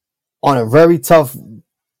on a very tough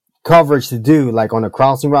coverage to do, like on a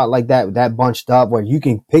crossing route like that bunched up where you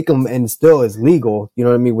can pick him and still is legal, you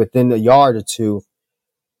know what I mean, within a yard or two.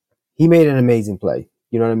 He made an amazing play.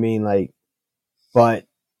 You know what I mean? Like, but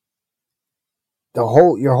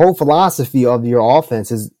your whole philosophy of your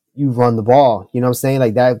offense is you run the ball. You know what I'm saying?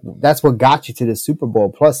 Like, that's what got you to the Super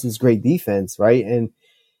Bowl, plus this great defense, right? And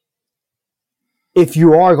if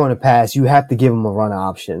you are going to pass, you have to give them a run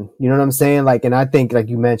option. You know what I'm saying? Like, and I think, like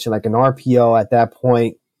you mentioned, like an RPO at that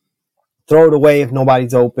point, throw it away if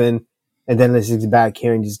nobody's open, and then let's just get back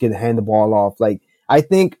here and just hand the ball off. Like, I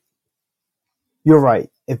think you're right.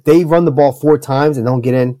 If they run the ball 4 times and don't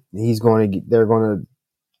get in, he's going to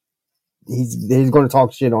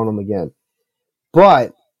talk shit on them again.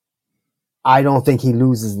 But I don't think he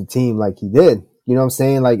loses the team like he did. You know what I'm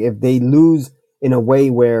saying? Like, if they lose in a way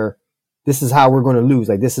where this is how we're going to lose,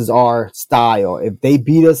 like, this is our style. If they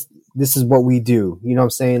beat us, this is what we do. You know what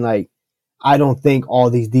I'm saying? Like, I don't think all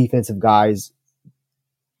these defensive guys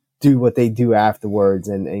do what they do afterwards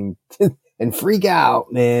and freak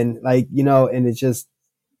out, man. Like, you know, and it's just,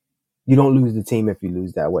 you don't lose the team if you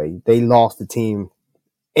lose that way. They lost the team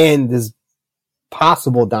and this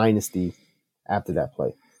possible dynasty after that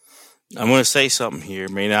play. I'm going to say something here.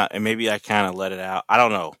 Maybe I kind of let it out. I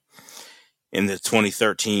don't know. In the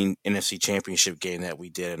 2013 NFC Championship game that we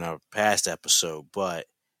did in our past episode, but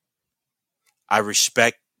I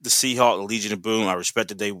respect the Seahawks, the Legion of Boom. I respect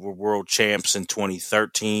that they were world champs in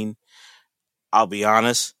 2013. I'll be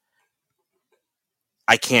honest,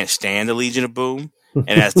 I can't stand the Legion of Boom. And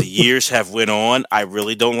as the years have went on, I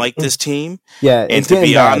really don't like this team. Yeah, and to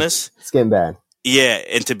be honest, it's getting bad. Yeah,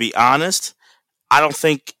 and to be honest, I don't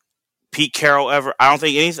think Pete Carroll ever. I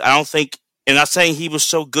don't think. And not saying he was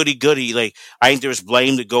so goody-goody. Like, I think there was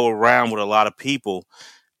blame to go around with a lot of people.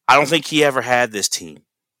 I don't think he ever had this team.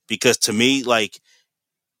 Because to me, like,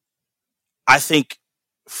 I think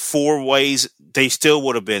 4 ways they still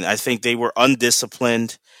would have been. I think they were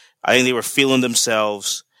undisciplined. I think they were feeling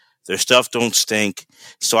themselves. Their stuff don't stink.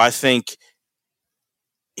 So I think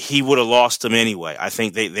he would have lost them anyway. I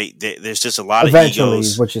think there's just a lot of egos. Eventually,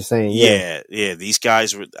 is what you're saying. Yeah. These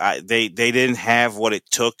guys were. They didn't have what it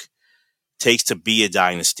takes to be a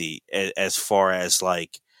dynasty as far as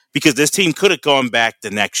like, because this team could have gone back the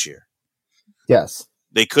next year. Yes.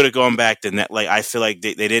 They could have gone back to net. Like, I feel like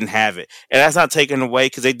they didn't have it. And that's not taken away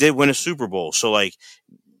because they did win a Super Bowl. So, like,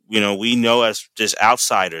 you know, we know as just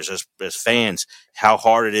outsiders, as fans, how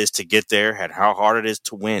hard it is to get there and how hard it is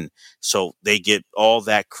to win. So they get all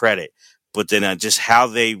that credit. But then just how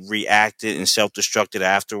they reacted and self-destructed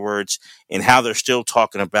afterwards and how they're still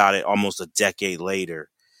talking about it almost a decade later.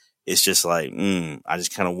 It's just like, I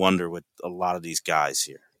just kind of wonder with a lot of these guys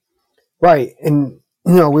here. Right. And,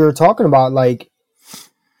 you know, we were talking about, like,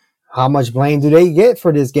 how much blame do they get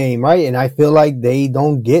for this game, right? And I feel like they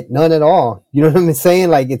don't get none at all. You know what I'm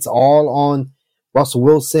saying? Like, it's all on Russell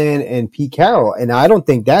Wilson and Pete Carroll. And I don't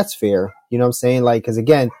think that's fair. You know what I'm saying? Like, because,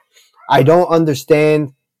 again, I don't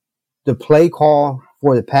understand the play call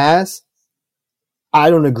for the pass.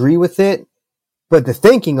 I don't agree with it. But the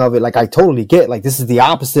thinking of it, like, I totally get. Like, this is the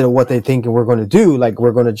opposite of what they're thinking we're going to do. Like,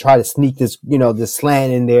 we're going to try to sneak this, you know, this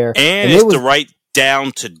slant in there. And it's the right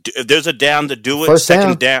down to do. If there's a down to do it, first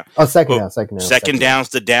second down. Oh, second down. Second down's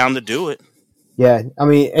the down to do it. Yeah. I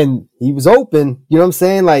mean, and he was open. You know what I'm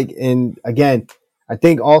saying? Like, and again, I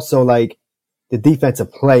think also, like, the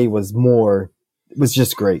defensive play was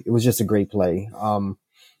just great. It was just a great play.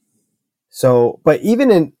 So, but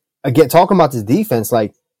even in, again, talking about this defense,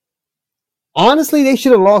 like, honestly, they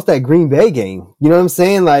should have lost that Green Bay game. You know what I'm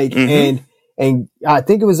saying? Like, and I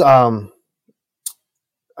think it was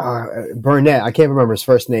Burnett. I can't remember his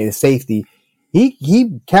first name. The safety.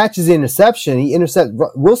 He catches the interception. He intercepts.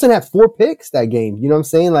 Wilson had 4 picks that game. You know what I'm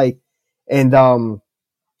saying? Like, and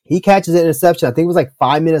he catches the interception. I think it was like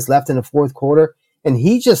 5 minutes left in the fourth quarter, and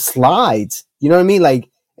he just slides. You know what I mean? Like,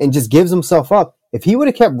 and just gives himself up. If he would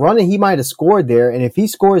have kept running, he might have scored there. And if he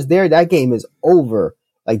scores there, that game is over.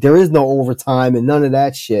 Like, there is no overtime and none of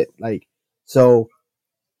that shit. Like, so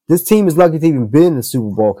this team is lucky to even be in the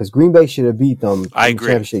Super Bowl because Green Bay should have beat them in the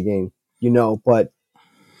championship game, you know. But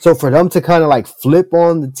so for them to kind of like flip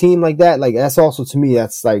on the team like that, like, that's also, to me,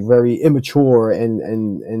 that's like very immature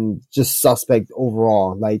and just suspect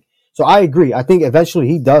overall. Like, so I agree. I think eventually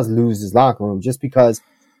he does lose his locker room just because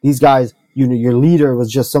these guys, you know, your leader was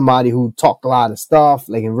just somebody who talked a lot of stuff,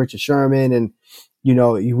 like in Richard Sherman, and you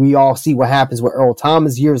know, we all see what happens with Earl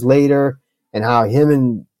Thomas years later and how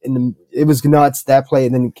him it was nuts, that play,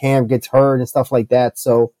 and then Cam gets hurt and stuff like that.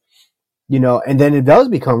 So, you know, and then it does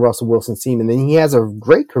become Russell Wilson's team, and then he has a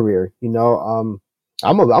great career, you know.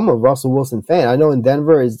 I'm a Russell Wilson fan. I know in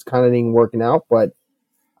Denver it's kind of ain't working out, but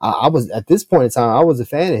I was, at this point in time, I was a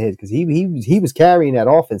fan of his because he was carrying that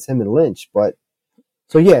offense, him and Lynch. But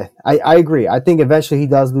so yeah, I agree. I think eventually he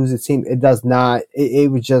does lose his team. It does not.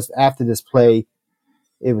 It was just after this play,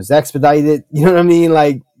 it was expedited. You know what I mean?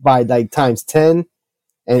 Like by like times 10.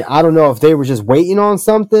 And I don't know if they were just waiting on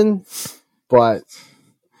something, but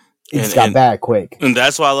it just got bad quick. And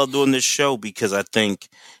that's why I love doing this show, because I think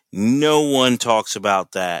no one talks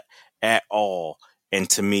about that at all. And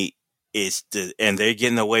to me, and they're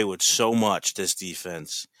getting away with so much, this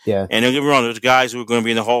defense. Yeah. And don't get me wrong, there's guys who are going to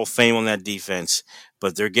be in the Hall of Fame on that defense,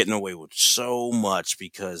 but they're getting away with so much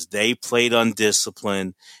because they played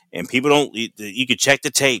undisciplined. And people you could check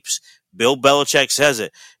the tapes. Bill Belichick says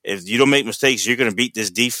it. If you don't make mistakes, you're going to beat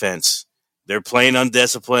this defense. They're playing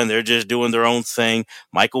undisciplined. They're just doing their own thing.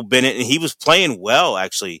 Michael Bennett, and he was playing well,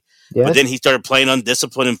 actually. Yeah. But then he started playing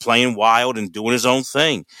undisciplined and playing wild and doing his own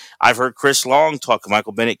thing. I've heard Chris Long talk.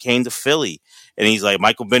 Michael Bennett came to Philly, and he's like,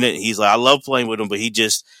 Michael Bennett, he's like, I love playing with him, but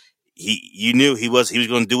you knew he was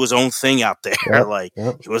going to do his own thing out there.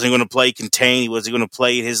 He wasn't going to play contain. He wasn't going to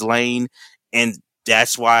play his lane. And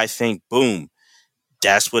that's why I think, boom,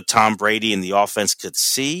 that's what Tom Brady and the offense could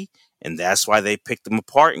see. And that's why they picked them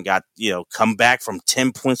apart and got, come back from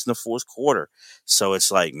 10 points in the fourth quarter. So it's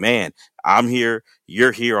like, man, I'm here.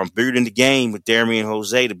 You're here. I'm bigger in the game with Damian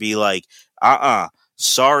Jose to be like,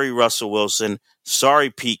 sorry, Russell Wilson. Sorry,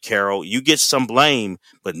 Pete Carroll. You get some blame.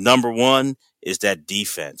 But number one is that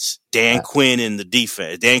defense. Dan Quinn in the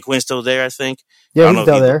defense. Dan Quinn's still there, I think. Yeah, he's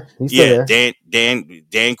still there. He's still there.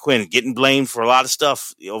 Dan Quinn getting blamed for a lot of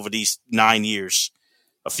stuff over these 9 years.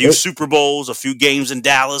 A few Super Bowls, a few games in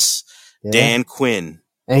Dallas. Yeah. Dan Quinn.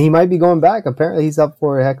 And he might be going back. Apparently, he's up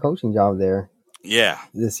for a head coaching job there. Yeah.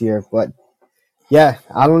 This year. But, yeah,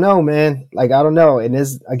 I don't know, man. I don't know. And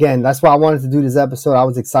again, that's why I wanted to do this episode. I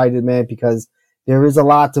was excited, man, because there is a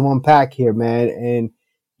lot to unpack here, man. And,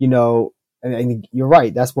 and you're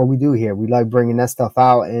right. That's what we do here. We like bringing that stuff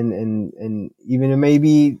out. And even it may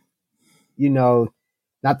be,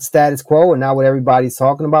 not the status quo and not what everybody's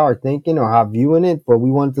talking about or thinking or how viewing it, but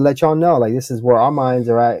we wanted to let y'all know, this is where our minds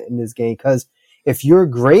are at in this game. Because if you're a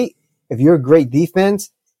great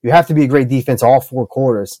defense, you have to be a great defense all 4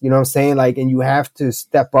 quarters. You know what I'm saying? And you have to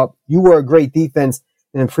step up. You were a great defense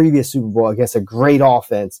in the previous Super Bowl against a great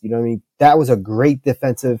offense. You know what I mean? That was a great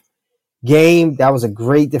defensive game. That was a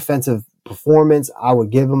great defensive performance. I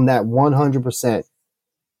would give them that 100%.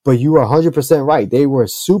 But you were 100% right. They were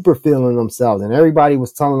super feeling themselves, and everybody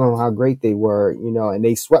was telling them how great they were, and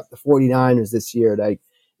they swept the 49ers this year.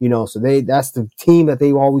 So that's the team that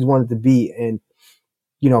they always wanted to beat. And,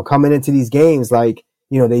 coming into these games,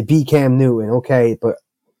 they beat Cam Newton. Okay. But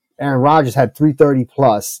Aaron Rodgers had 330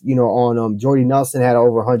 plus, on Jordy Nelson had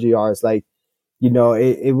over 100 yards.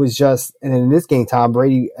 It was just, and in this game, Tom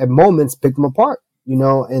Brady at moments picked them apart,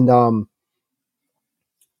 and,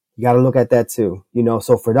 you got to look at that too,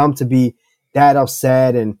 so for them to be that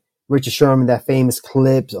upset, and Richard Sherman, that famous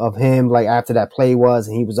clip of him, after that play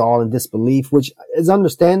and he was all in disbelief, which is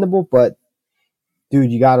understandable, but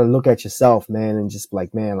dude, you got to look at yourself, man, and just we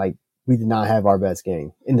did not have our best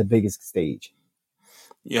game in the biggest stage.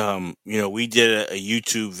 We did a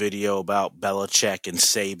YouTube video about Belichick and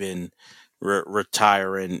Saban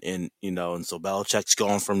retiring, and so Belichick's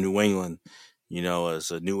gone from New England,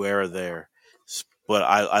 as a new era there. But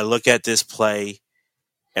I look at this play,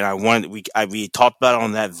 and we talked about it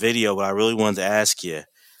on that video, but I really wanted to ask you,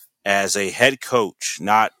 as a head coach,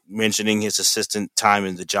 not mentioning his assistant time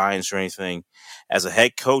in the Giants or anything, as a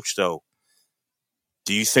head coach though,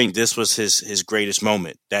 do you think this was his greatest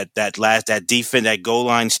moment? That defense, that goal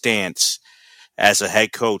line stance as a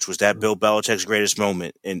head coach, was that Bill Belichick's greatest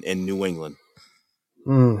moment in New England?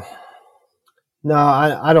 No,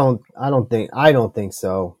 I don't think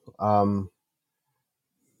so.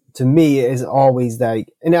 To me, it's always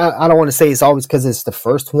and I don't want to say it's always because it's the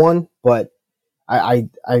first one, but I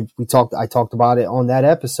talked about it on that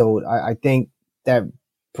episode. I think that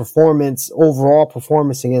overall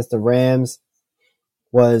performance against the Rams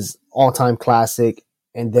was all-time classic,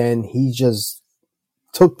 and then he just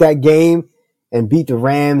took that game and beat the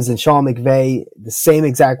Rams and Sean McVay the same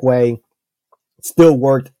exact way. It still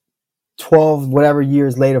worked 12 whatever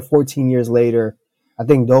years later, 14 years later. I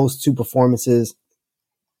think those two performances,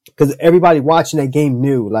 because everybody watching that game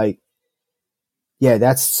knew,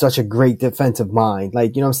 that's such a great defensive mind. You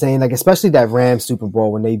know what I'm saying? Especially that Rams Super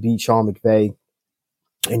Bowl when they beat Sean McVay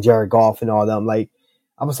and Jared Goff and all them. I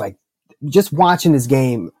was just watching this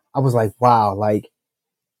game, I was like, wow,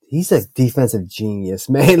 he's a defensive genius,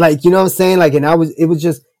 man. You know what I'm saying? And it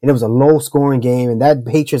was a low scoring game, and that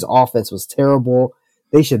Patriots offense was terrible.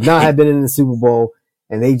 They should not have been in the Super Bowl,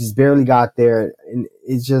 and they just barely got there. And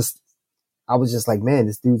I was just like, man,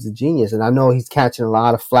 this dude's a genius. And I know he's catching a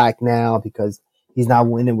lot of flack now because he's not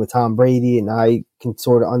winning with Tom Brady, and I can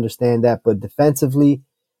sort of understand that. But defensively,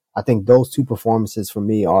 I think those two performances for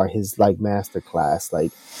me are his master class.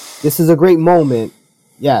 This is a great moment,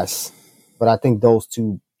 yes, but I think those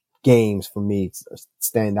two games for me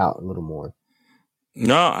stand out a little more.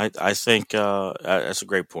 No, I think that's a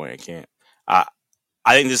great point. I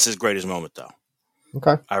think this is his greatest moment though.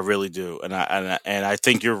 Okay. I really do. And I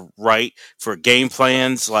think you're right for game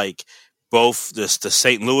plans, both the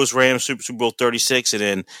St. Louis Rams Super Bowl 36 and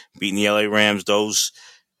then beating the LA Rams. Those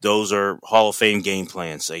are Hall of Fame game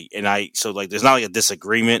plans. So there's not a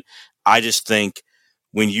disagreement. I just think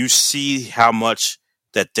when you see how much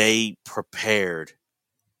that they prepared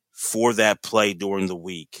for that play during the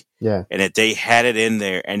week. Yeah. And that they had it in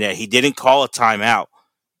there and that he didn't call a timeout,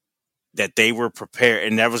 that they were prepared.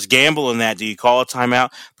 And there was gamble in that. Do you call a timeout?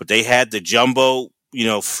 But they had the jumbo,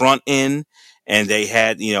 front end, and they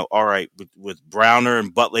had, all right, with Browner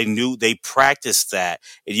and Butler, they practiced that.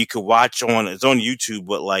 And you could watch it's on YouTube,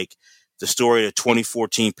 but like the story of the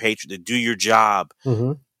 2014 Patriots, to do your job.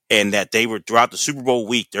 Mm-hmm. And that they were throughout the Super Bowl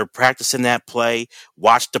week, they're practicing that play.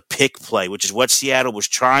 Watch the pick play, which is what Seattle was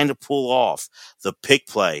trying to pull off, the pick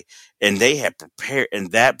play. And they had prepared,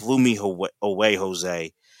 and that blew me away,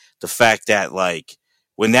 Jose. The fact that, like,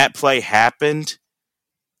 when that play happened,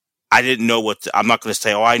 I didn't know I'm not going to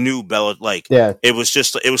say, I knew Bella, it was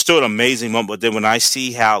still an amazing moment. But then when I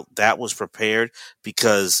see how that was prepared,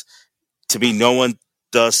 because to me, no one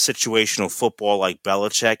does situational football like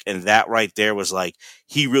Belichick, and that right there was like,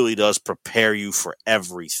 he really does prepare you for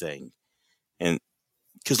everything. And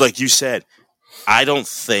because like you said, I don't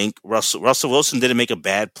think Russell Wilson didn't make a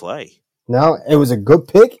bad play. No, it was a good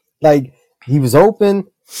pick. Like, he was open,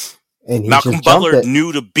 and Malcolm Butler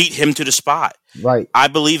knew to beat him to the spot. Right. I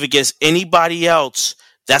believe against anybody else,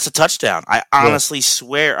 that's a touchdown. I honestly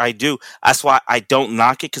swear I do. That's why I don't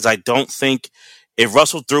knock it, because I don't think if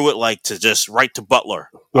Russell threw it like to just right to Butler,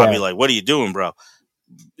 I'd be like, what are you doing, bro?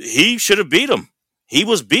 He should have beat him. He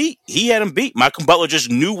was beat. He had him beat. Malcolm Butler just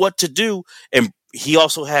knew what to do. And he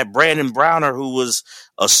also had Brandon Browner, who was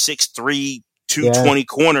a 6'3", 220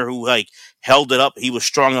 corner who like held it up. He was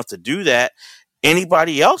strong enough to do that.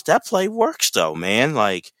 Anybody else, that play works though, man.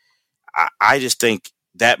 Like, I just think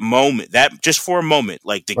that moment, that just for a moment,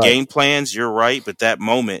 like the game plans, you're right. But that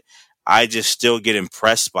moment, I just still get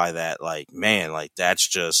impressed by that. Like, man, like that's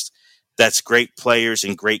great players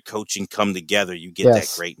and great coaching come together. You get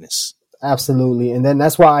that greatness. Absolutely. And then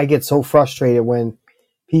that's why I get so frustrated when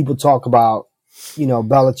people talk about,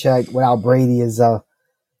 Belichick without Brady is,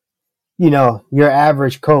 your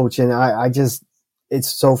average coach. And I just, it's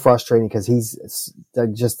so frustrating because he's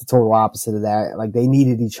just the total opposite of that. Like, they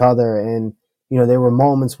needed each other. And, there were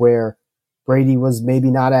moments where Brady was maybe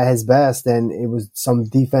not at his best, and it was some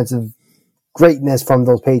defensive greatness from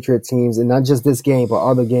those Patriot teams, and not just this game, but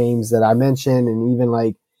other games that I mentioned, and even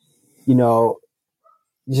like,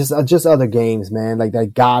 just other games, man, like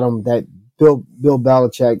that got him, that Bill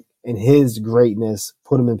Belichick and his greatness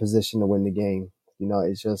put him in position to win the game.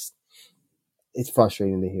 It's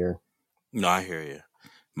frustrating to hear. No, I hear you.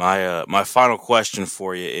 My final question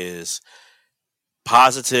for you is,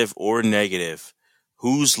 positive or negative,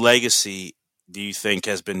 whose legacy do you think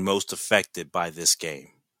has been most affected by this game?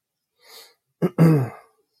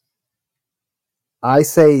 I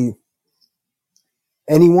say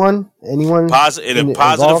anyone in a positive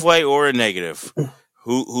involved way or a negative.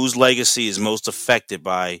 Whose legacy is most affected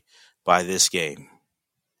by this game?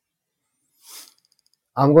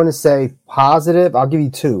 I'm going to say positive. I'll give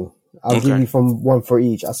you two. I'll give you from one for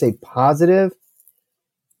each. I'll say positive.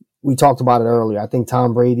 We talked about it earlier. I think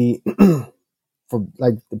Tom Brady, for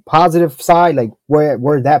like the positive side, like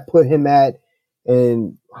where that put him at,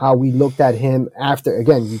 and how we looked at him after.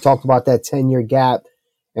 Again, we talked about that 10-year gap,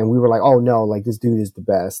 and we were like, oh no, like this dude is the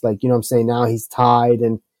best. Like, what I'm saying? Now he's tied,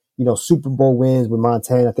 and Super Bowl wins with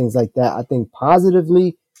Montana, things like that. I think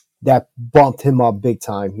positively that bumped him up big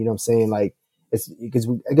time. You know what I'm saying? Like, it's because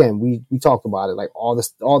we talked about it, like all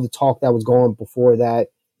the talk that was going before that.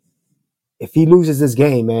 If he loses this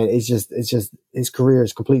game, man, it's just his career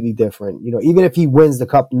is completely different. Even if he wins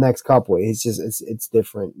the next couple, it's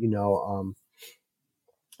different.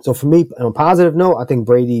 So for me, on a positive note, I think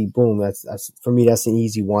Brady, boom, that's for me, that's an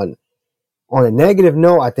easy one. On a negative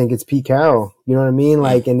note, I think it's Pete Carroll. You know what I mean?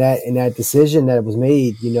 Like in that decision that was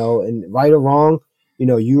made, and right or wrong,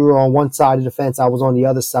 you were on one side of the fence, I was on the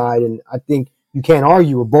other side, and I think you can't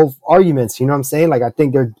argue with both arguments. You know what I'm saying? Like, I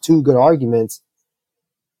think they're two good arguments,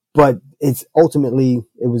 but it's ultimately,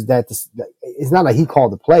 it was it's not like he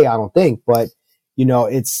called the play, I don't think, but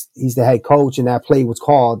he's the head coach and that play was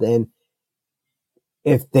called. And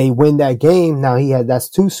if they win that game, now that's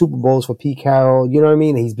 2 Super Bowls for Pete Carroll. You know what I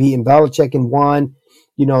mean? He's beaten Belichick in one,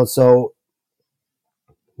 so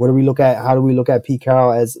what do we look at? How do we look at Pete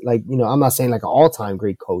Carroll as, like, I'm not saying like an all-time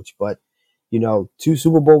great coach, but 2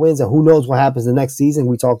 Super Bowl wins, and who knows what happens the next season.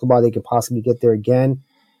 We talked about they could possibly get there again.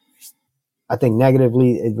 I think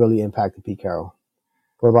negatively, it really impacted Pete Carroll.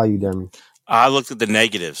 What about you, Jeremy? I looked at the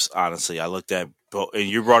negatives, honestly. I looked at, and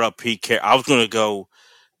you brought up Pete Carroll. I was going to go,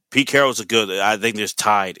 Pete Carroll's I think there's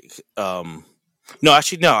tied. No,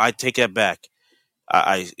 actually, no, I take that back.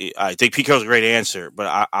 I think Pete Carroll's a great answer,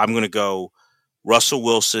 but I'm going to go Russell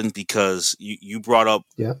Wilson, because you brought up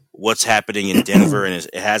what's happening in Denver, and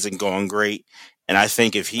it hasn't gone great. And I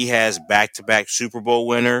think if he has back-to-back Super Bowl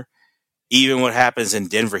winner, even what happens in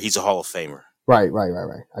Denver, he's a Hall of Famer. Right.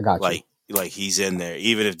 I got you. Like he's in there.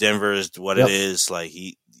 Even if Denver is what it is,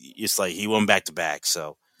 it's like he won back-to-back.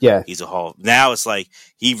 So yeah, he's a Hall. Now it's like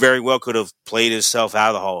he very well could have played himself out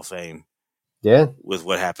of the Hall of Fame. Yeah. With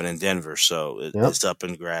what happened in Denver. So it's up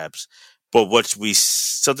in grabs. But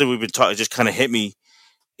something we've been talking, just kind of hit me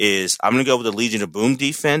is I'm going to go with the Legion of Boom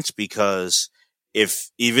defense because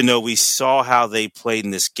even though we saw how they played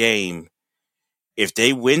in this game, if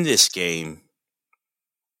they win this game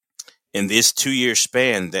in this 2-year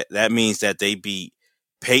span, that means that they beat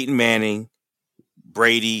Peyton Manning,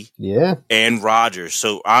 Brady, and Rodgers.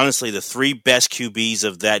 So honestly, the 3 best QBs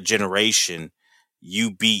of that generation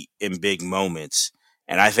you beat in big moments.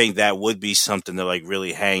 And I think that would be something to like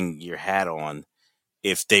really hang your hat on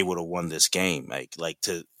if they would have won this game. Like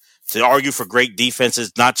to argue for great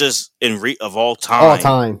defenses, not just of all time. All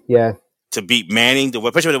time, yeah. To beat Manning,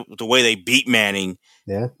 especially the way they beat Manning,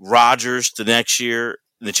 Rodgers the next year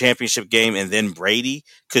in the championship game, and then Brady,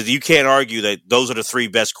 because you can't argue that those are the 3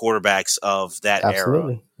 best quarterbacks of that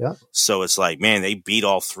era. Yeah. So it's like, man, they beat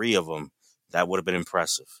all 3 of them. That would have been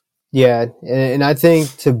impressive. Yeah, and I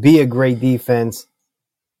think to be a great defense,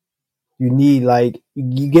 you need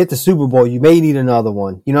you get the Super Bowl, you may need another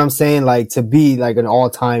one. You know what I'm saying? Like to be like an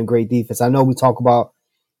all-time great defense. I know we talk about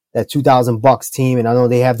that 2000 Bucks team, and I know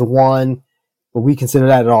they have the one, but we consider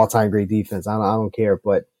that an all-time great defense. I don't care,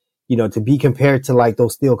 but to be compared to like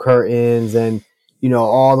those Steel Curtains and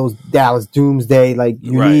all those Dallas Doomsday, like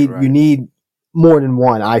you need more than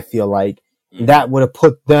one. I feel like that would have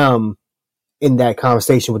put them in that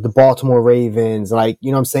conversation with the Baltimore Ravens. Like,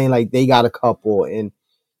 you know what I'm saying? Like they got a couple, and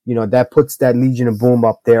that puts that Legion of Boom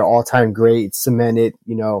up there, all-time great, cemented.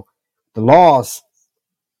 The loss,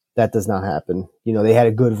 that does not happen. They had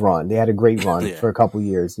a good run. They had a great run for a couple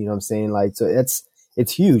years. You know what I'm saying? Like, so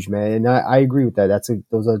it's huge, man. And I agree with that.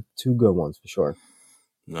 Those are 2 good ones for sure.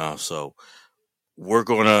 No, so we're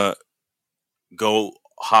going to go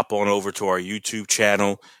hop on over to our YouTube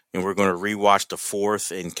channel, and we're going to rewatch the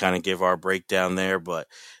 4th and kind of give our breakdown there. But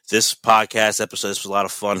this podcast episode, this was a lot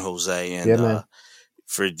of fun, Jose. And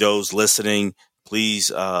for those listening,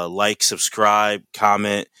 please like, subscribe,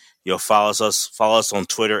 comment. Follow us on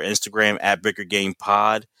Twitter, Instagram at Bigger Game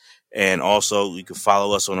Pod. And also you can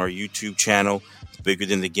follow us on our YouTube channel, Bigger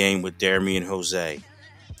Than the Game with Jeremy and Jose.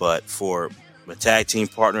 But for my tag team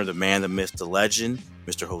partner, the man, the myth, the legend,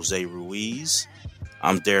 Mr. Jose Ruiz,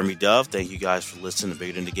 I'm Jeremy Dove. Thank you guys for listening to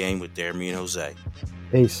Bigger Than the Game with Jeremy and Jose.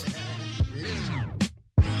 Peace.